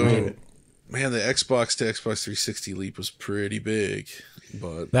only way to do it. Man, the Xbox to Xbox 360 leap was pretty big,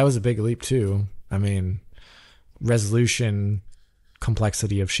 but that was a big leap too. I mean, resolution,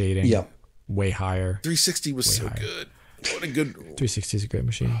 complexity of shading, way higher. 360 was so good. What a good 360 is a great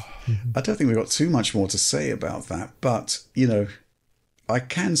machine. I don't think we've got too much more to say about that, but I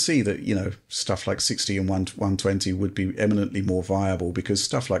can see that stuff like 60 and 120 would be eminently more viable, because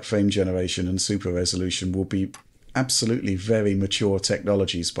stuff like frame generation and super resolution will be absolutely very mature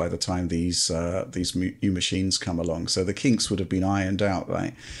technologies by the time these new machines come along. So the kinks would have been ironed out,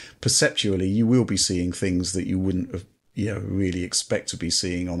 right? Perceptually, you will be seeing things that you wouldn't have really expect to be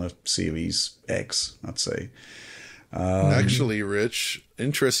seeing on a Series X, I'd say. Actually, Rich,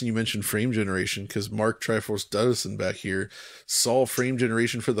 interesting you mentioned frame generation, because Mark Triforce Duddison back here saw frame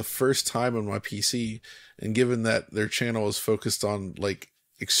generation for the first time on my PC, and given that their channel is focused on like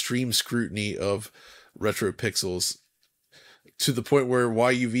extreme scrutiny of retro pixels to the point where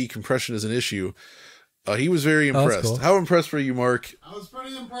YUV compression is an issue, he was very impressed. Cool. How impressed were you, Mark? I was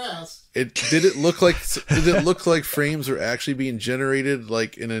pretty impressed. Did it look like frames were actually being generated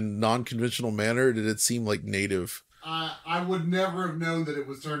like in a non-conventional manner? Or did it seem like native? I would never have known that it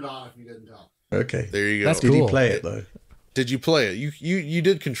was turned on if you didn't tell. Okay, there you go. That's did cool. you play it though? Did you play it? You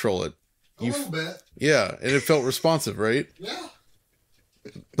did control it. A little bit. Yeah, and it felt responsive, right? Yeah.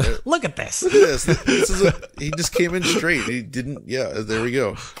 Look at this. Look at this. He just came in straight. He didn't. Yeah, there we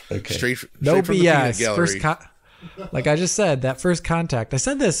go. Okay. Straight No from BS. the peanut gallery. Like I just said, that first contact. I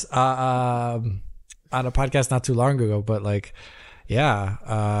said this on a podcast not too long ago, but like,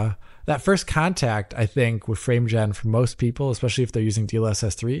 that first contact, I think, with frame gen for most people, especially if they're using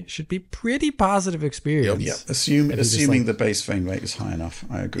DLSS 3, should be pretty positive experience. Yeah, assuming the base frame rate is high enough.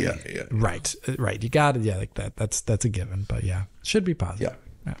 I agree. Yeah. Right. You got it. Yeah, like that. That's a given. But yeah, should be positive.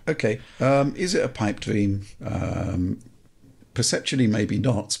 Yeah. Okay. Is it a pipe dream? Perceptually, maybe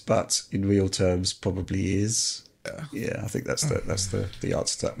not, but in real terms, probably is. Yeah, I think that's the answer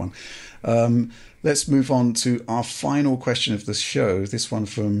to that one. Let's move on to our final question of the show. This one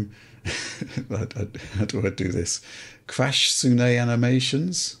from how do I do this? Crash Sune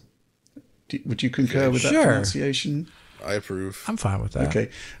Animations. Would you concur with that pronunciation? I approve. I'm fine with that. Okay.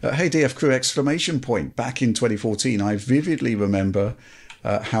 Hey, DF Crew! Exclamation point! Back in 2014, I vividly remember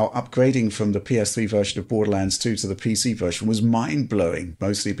how upgrading from the PS3 version of Borderlands 2 to the PC version was mind-blowing,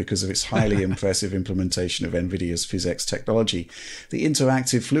 mostly because of its highly impressive implementation of NVIDIA's PhysX technology. The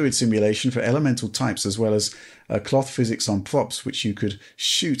interactive fluid simulation for elemental types, as well as cloth physics on props, which you could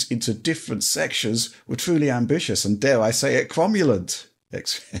shoot into different sections, were truly ambitious and, dare I say it, cromulent!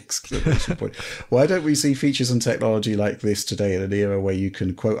 Exclamation point. Why don't we see features and technology like this today in an era where you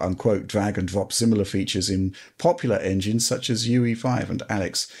can quote-unquote drag and drop similar features in popular engines such as UE5? And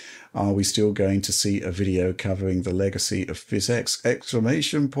Alex, are we still going to see a video covering the legacy of PhysX?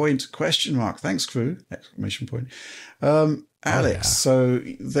 Exclamation point, question mark. Thanks, crew. Exclamation point. Alex, so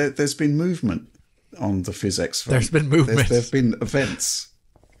there's been movement on the PhysX front. There's been movement. There's been events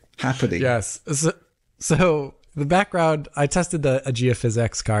happening. Yes. So the background, I tested a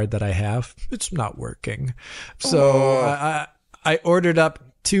GeoPhysX card that I have. It's not working. So I ordered up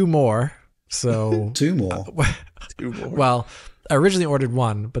 2 more. So 2 more. Well, I originally ordered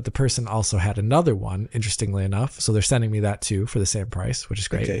 1, but the person also had another one, interestingly enough. So they're sending me that too for the same price, which is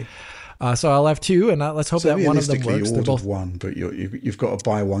great. Okay. So I'll have 2, and let's hope that one of them works. You ordered 1, but you've got a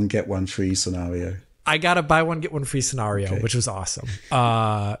buy 1 get 1 free scenario. I got a buy 1 get 1 free scenario, which was awesome.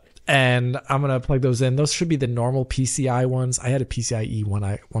 And I'm going to plug those in. Those should be the normal PCI ones. I had a PCIe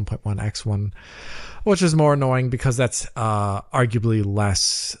 1.1X one, which is more annoying because that's arguably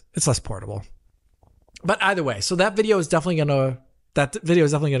less portable. But either way, so that video is definitely going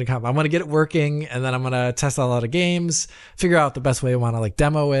to come. I'm going to get it working, and then I'm going to test out a lot of games, figure out the best way I want to like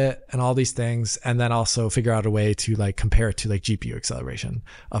demo it and all these things, and then also figure out a way to like compare it to like GPU acceleration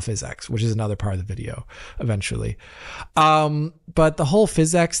of PhysX, which is another part of the video eventually. But the whole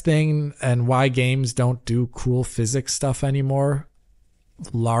PhysX thing and why games don't do cool physics stuff anymore,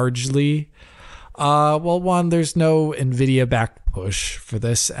 largely. Well, one, there's no NVIDIA back push for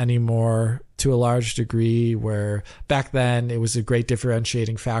this anymore to a large degree, where back then it was a great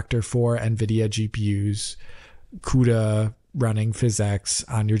differentiating factor for NVIDIA GPUs, CUDA running PhysX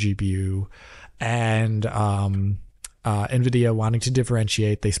on your GPU, and NVIDIA wanting to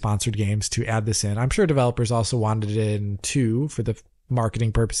differentiate. They sponsored games to add this in. I'm sure developers also wanted it in too for the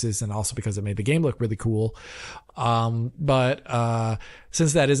marketing purposes and also because it made the game look really cool. But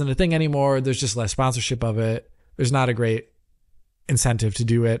since that isn't a thing anymore, there's just less sponsorship of it. There's not a great incentive to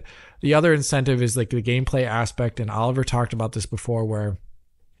do it. The other incentive is like the gameplay aspect, and Oliver talked about this before, where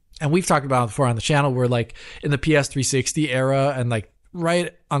and we've talked about it before on the channel, where like in the PS360 era and like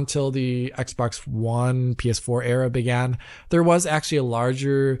right until the Xbox One, PS4 era began, there was actually a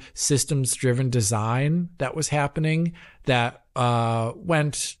larger systems-driven design that was happening that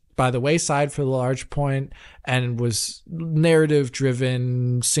went by the wayside for the large point and was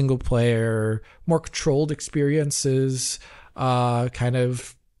narrative-driven, single-player, more controlled experiences, kind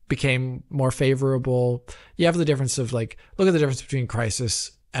of became more favorable. You have the difference of like, look at the difference between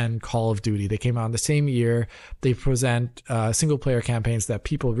Crysis and Call of Duty. They came out in the same year. They present single player campaigns that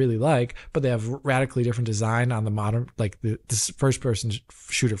people really like, but they have radically different design on the modern, like this first person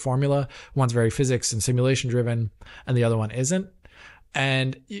shooter formula. One's very physics and simulation driven, and the other one isn't.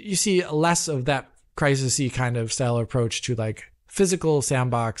 And you see less of that Crysis-y kind of style approach to like physical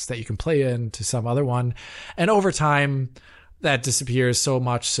sandbox that you can play in to some other one. And over time, that disappears so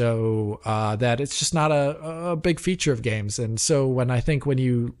much so that it's just not a big feature of games. And so when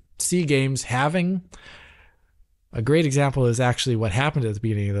you see games having, a great example is actually what happened at the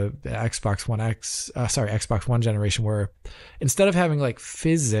beginning of the Xbox One generation, where instead of having like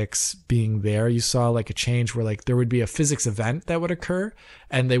physics being there, you saw like a change where like there would be a physics event that would occur,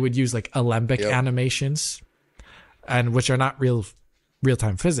 and they would use like alembic animations, and which are not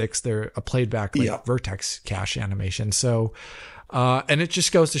real-time physics. They're a played back like vertex cache animation. So, and it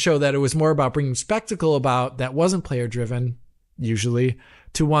just goes to show that it was more about bringing spectacle about that wasn't player driven usually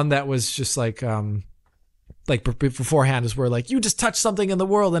to one that was just like beforehand is where like you just touch something in the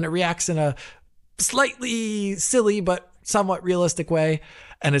world and it reacts in a slightly silly but somewhat realistic way,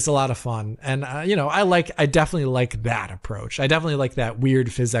 and it's a lot of fun. And I definitely like that approach. I definitely like that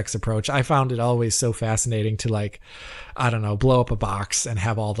weird physics approach. I found it always so fascinating to like, I don't know, blow up a box and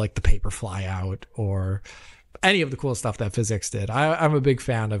have all like the paper fly out, or any of the cool stuff that physics did. I'm a big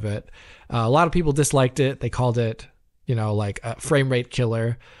fan of it. A lot of people disliked it. They called it, like a frame rate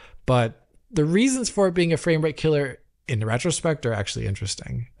killer, but the reasons for it being a frame rate killer in the retrospect are actually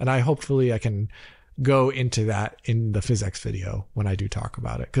interesting. And hopefully I can go into that in the physics video when I do talk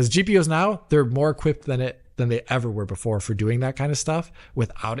about it. Because GPUs now, they're more equipped than they ever were before for doing that kind of stuff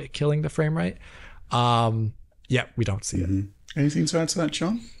without it killing the frame rate. We don't see it. Anything to add to that,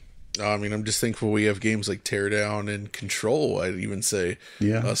 John? I mean, I'm just thankful we have games like Teardown and Control, I'd even say,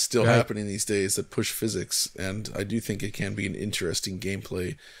 still happening these days that push physics. And I do think it can be an interesting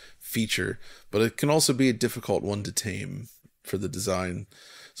gameplay feature, but it can also be a difficult one to tame for the design.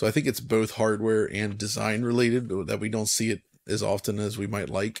 So I think it's both hardware and design related, but that we don't see it as often as we might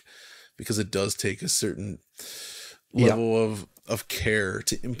like, because it does take a certain level of care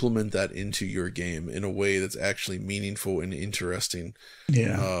to implement that into your game in a way that's actually meaningful and interesting.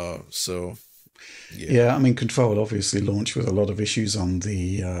 I mean, Control obviously launched with a lot of issues on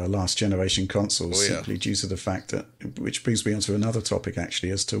the last generation consoles, simply due to the fact that, which brings me on to another topic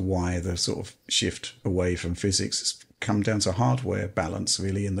actually, as to why the sort of shift away from physics has come down to hardware balance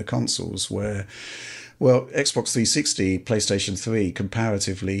really in the consoles, where, well, Xbox 360, PlayStation 3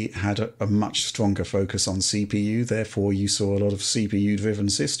 comparatively had a much stronger focus on CPU. Therefore, you saw a lot of CPU-driven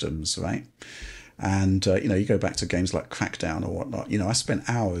systems, right? And, you go back to games like Crackdown or whatnot. I spent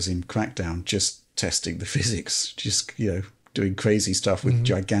hours in Crackdown just testing the physics, just, doing crazy stuff with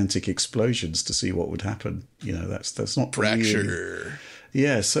gigantic explosions to see what would happen. That's not Fracture.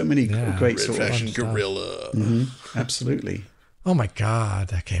 Really, so many great sort of Fashion Gorilla. Absolutely. Oh my God,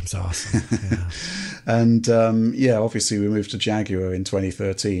 that game's awesome. Yeah. And obviously we moved to Jaguar in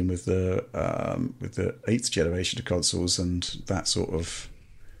 2013 with the 8th generation of consoles, and that sort of,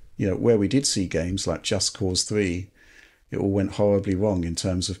 where we did see games like Just Cause 3, it all went horribly wrong in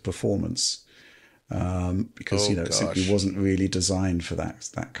terms of performance, because it simply wasn't really designed for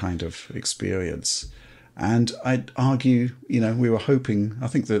that kind of experience. And I'd argue, we were hoping, I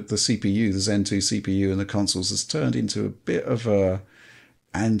think that the CPU, the Zen 2 CPU and the consoles has turned into a bit of a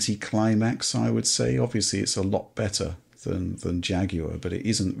anti-climax, I would say. Obviously, it's a lot better than Jaguar, but it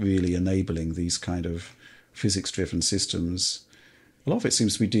isn't really enabling these kind of physics-driven systems. A lot of it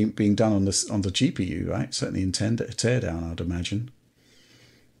seems to be being done on the GPU, right? Certainly in Teardown, I'd imagine.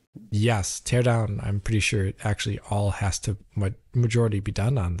 Yes, Teardown, I'm pretty sure it actually all has to majority be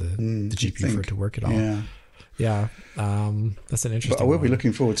done on the GPU for it to work at all. Yeah. That's an interesting But I will one. be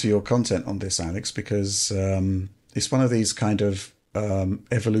looking forward to your content on this, Alex, because it's one of these kind of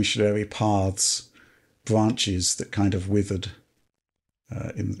evolutionary paths, branches that kind of withered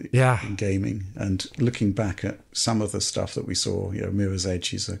in gaming. And looking back at some of the stuff that we saw, Mirror's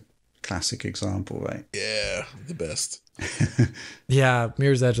Edge is a classic example, right? Yeah, the best. Yeah,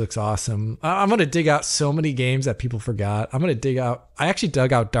 Mirror's Edge looks awesome. I'm going to dig out so many games that people forgot. I'm going to dig out... I actually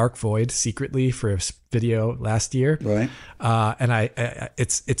dug out Dark Void secretly for a video last year. Right. And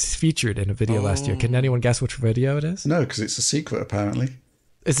it's featured in a video last year. Can anyone guess which video it is? No, because it's a secret, apparently.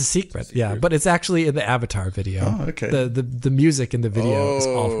 It's a secret, yeah. But it's actually in the Avatar video. Oh, okay. The music in the video is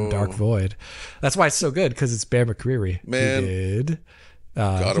all from Dark Void. That's why it's so good, because it's Bear McCreary. Man. Who did...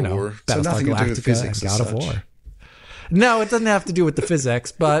 God of War. So Battlestar nothing to do with Galactica physics and as God of such. War. No, it doesn't have to do with the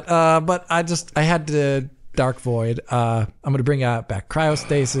physics, but I had to Dark Void. I'm gonna bring back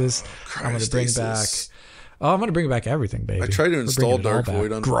cryostasis. I'm gonna bring back everything, baby. I tried to install Dark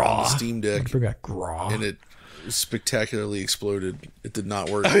Void on Graw. the Steam Deck, Bring back Graw. and it spectacularly exploded. It did not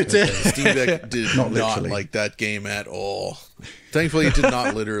work. Oh, it did? The Steam Deck did Not not literally. like that game at all. Thankfully, it did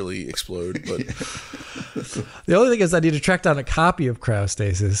not literally explode. But The only thing is, I need to track down a copy of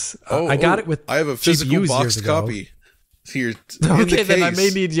cryostasis. I got it with. I have a cheap physical used boxed years ago. copy here. in Okay, the then I case. may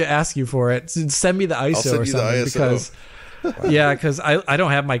need to ask you for it. Send me the ISO send or you the something ISO. because I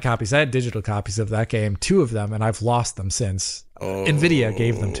don't have my copies. I had digital copies of that game, 2 of them, and I've lost them since. Nvidia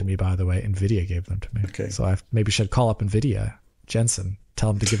gave them to me, by the way. Nvidia gave them to me. Okay. So I maybe should call up Nvidia, Jensen,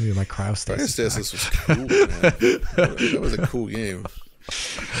 tell them to give me my cryostasis. Cryostasis was cool, man. That was a cool game.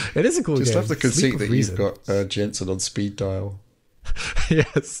 It is a cool Just game. love the League conceit of that Reason. you've got Jensen on speed dial.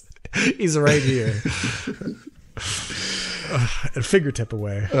 Yes, he's right here. A fingertip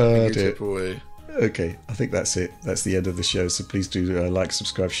away. Oh, Your dear. tip away. Okay, I think that's it. That's the end of the show. So please do like,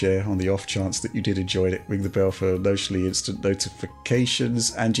 subscribe, share on the off chance that you did enjoy it. Ring the bell for notionally instant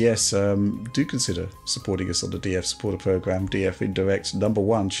notifications. And yes, do consider supporting us on the DF supporter program. DF Indirect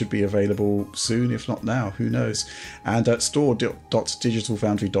 #1 should be available soon, if not now. Who knows? And at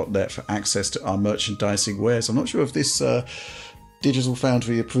store.digitalfoundry.net for access to our merchandising wares. I'm not sure if this Digital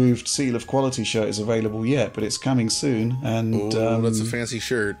Foundry approved seal of quality shirt is available yet, but it's coming soon. And That's a fancy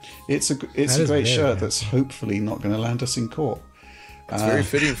shirt. it's a That great is very shirt nice. that's hopefully not going to land us in court. It's very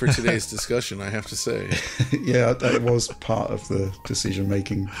fitting for today's discussion, I have to say. Yeah, that was part of the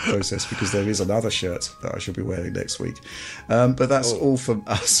decision-making process because there is another shirt that I should be wearing next week. But that's all from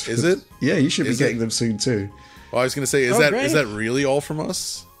us. Is it? Yeah, you should be Is getting it? them soon too. Well, I was going to say, is great. that really all from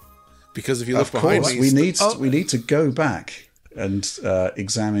us? Because if you look Of behind course, me, we need to go back and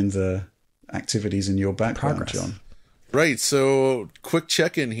examine the activities in your background, Progress. John. Right, so quick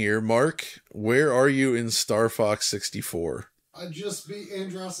check-in here. Mark, where are you in Star Fox 64? I just beat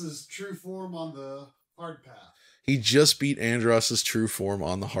Andross's true form on the hard path. He just beat Andross's true form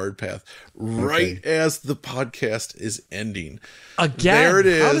on the hard path right as the podcast is ending. Again, There it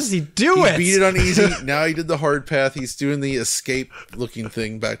is. how does he do it? He beat it on easy. Now he did the hard path. He's doing the escape-looking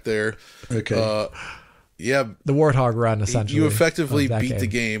thing back there. Okay. Yeah, The Warthog run, essentially. you effectively of that beat the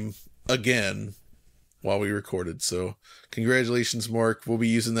game again while we recorded. So congratulations, Mark. We'll be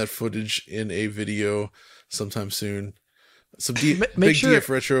using that footage in a video sometime soon. Some Make big sure- DF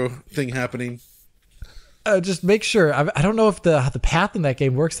retro thing happening. Just make sure. I don't know if the path in that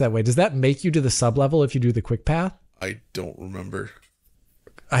game works that way. Does that make you do the sub level if you do the quick path? I don't remember.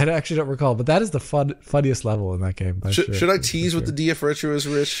 I actually don't recall, but that is the funniest level in that game. Should I tease what the DF retro is,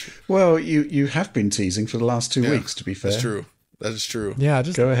 Rich? Well, you have been teasing for the last 2 weeks, to be fair. That's true. That is true. Yeah,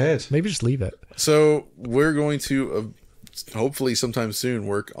 just Go ahead. maybe just leave it. So we're going to hopefully sometime soon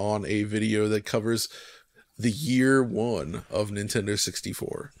work on a video that covers the year 1 of Nintendo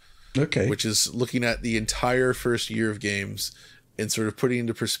 64. Okay. Which is looking at the entire first year of games and sort of putting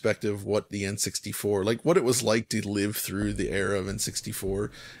into perspective what the N64, like what it was like to live through the era of N64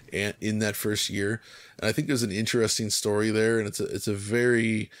 and in that first year. And I think there's an interesting story there, and it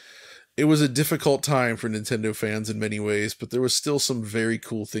was a difficult time for Nintendo fans in many ways, but there was still some very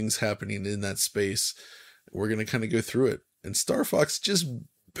cool things happening in that space. We're going to kind of go through it. And Star Fox just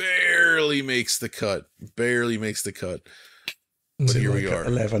barely makes the cut. But here we are.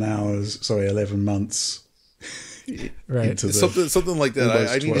 11 months. Right. Into the Something like that. I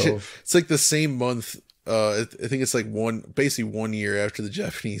almost need to, 12. it's like the same month. I think it's like basically 1 year after the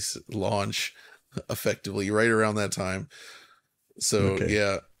Japanese launch, effectively, right around that time. So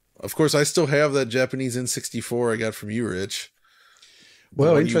yeah, of course, I still have that Japanese N64 I got from you, Rich.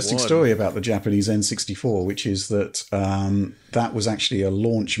 Well, one you interesting won. story about the Japanese N64, which is that that was actually a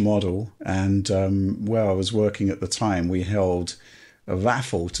launch model. And where I was working at the time, we held a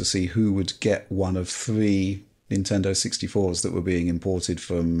raffle to see who would get one of 3 Nintendo 64s that were being imported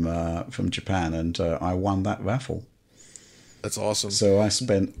from Japan. And I won that raffle. That's awesome. So I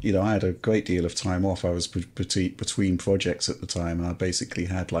spent, I had a great deal of time off. I was between projects at the time, and I basically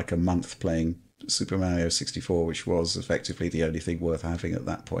had like a month playing Super Mario 64, which was effectively the only thing worth having at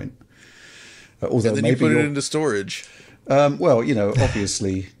that point. Although and then maybe you put it into storage. Well,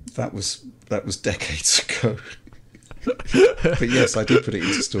 obviously that was decades ago. But yes, I did put it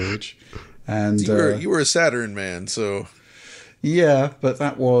into storage. And you were a Saturn man, so yeah, but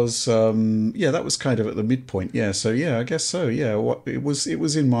that was that was kind of at the midpoint. Yeah, so yeah, I guess so. Yeah, it was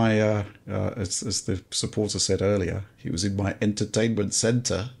in my as the supporter said earlier, it was in my entertainment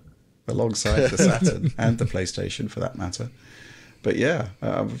center alongside the Saturn and the PlayStation for that matter. But yeah,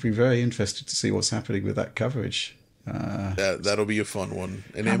 I would be very interested to see what's happening with that coverage. That'll be a fun one.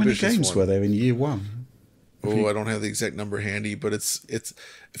 An how many ambitious games one. were there in year one? I don't have the exact number handy, but it's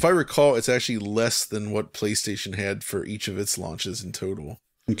if I recall, it's actually less than what PlayStation had for each of its launches in total.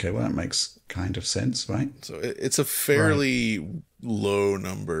 Okay, well that makes kind of sense, right? So it's a fairly low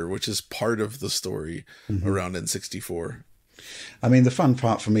number, which is part of the story around N64. I mean, the fun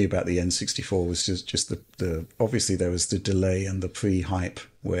part for me about the N64 was just the obviously there was the delay and the pre-hype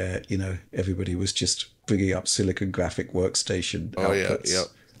where, everybody was just bringing up Silicon Graphic Workstation outputs. Yeah.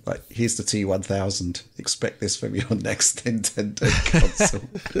 Like, here's the T1000. Expect this from your next Nintendo console.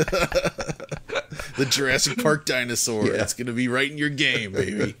 The Jurassic Park dinosaur. Yeah. It's going to be right in your game,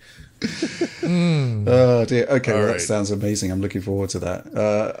 baby. Oh, dear. Okay, well, right. that sounds amazing. I'm looking forward to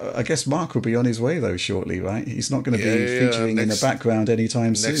that. I guess Mark will be on his way, though, shortly, right? He's not going to be featuring in the background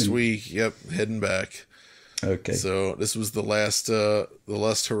anytime soon. Next week, yep, heading back. Okay. So this was the last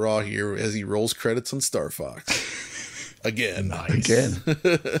hurrah here as he rolls credits on Star Fox. Again. Nice. Again.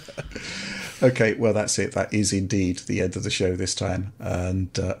 Okay, well, that's it. That is indeed the end of the show this time. And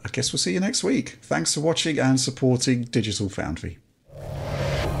I guess we'll see you next week. Thanks for watching and supporting Digital Foundry.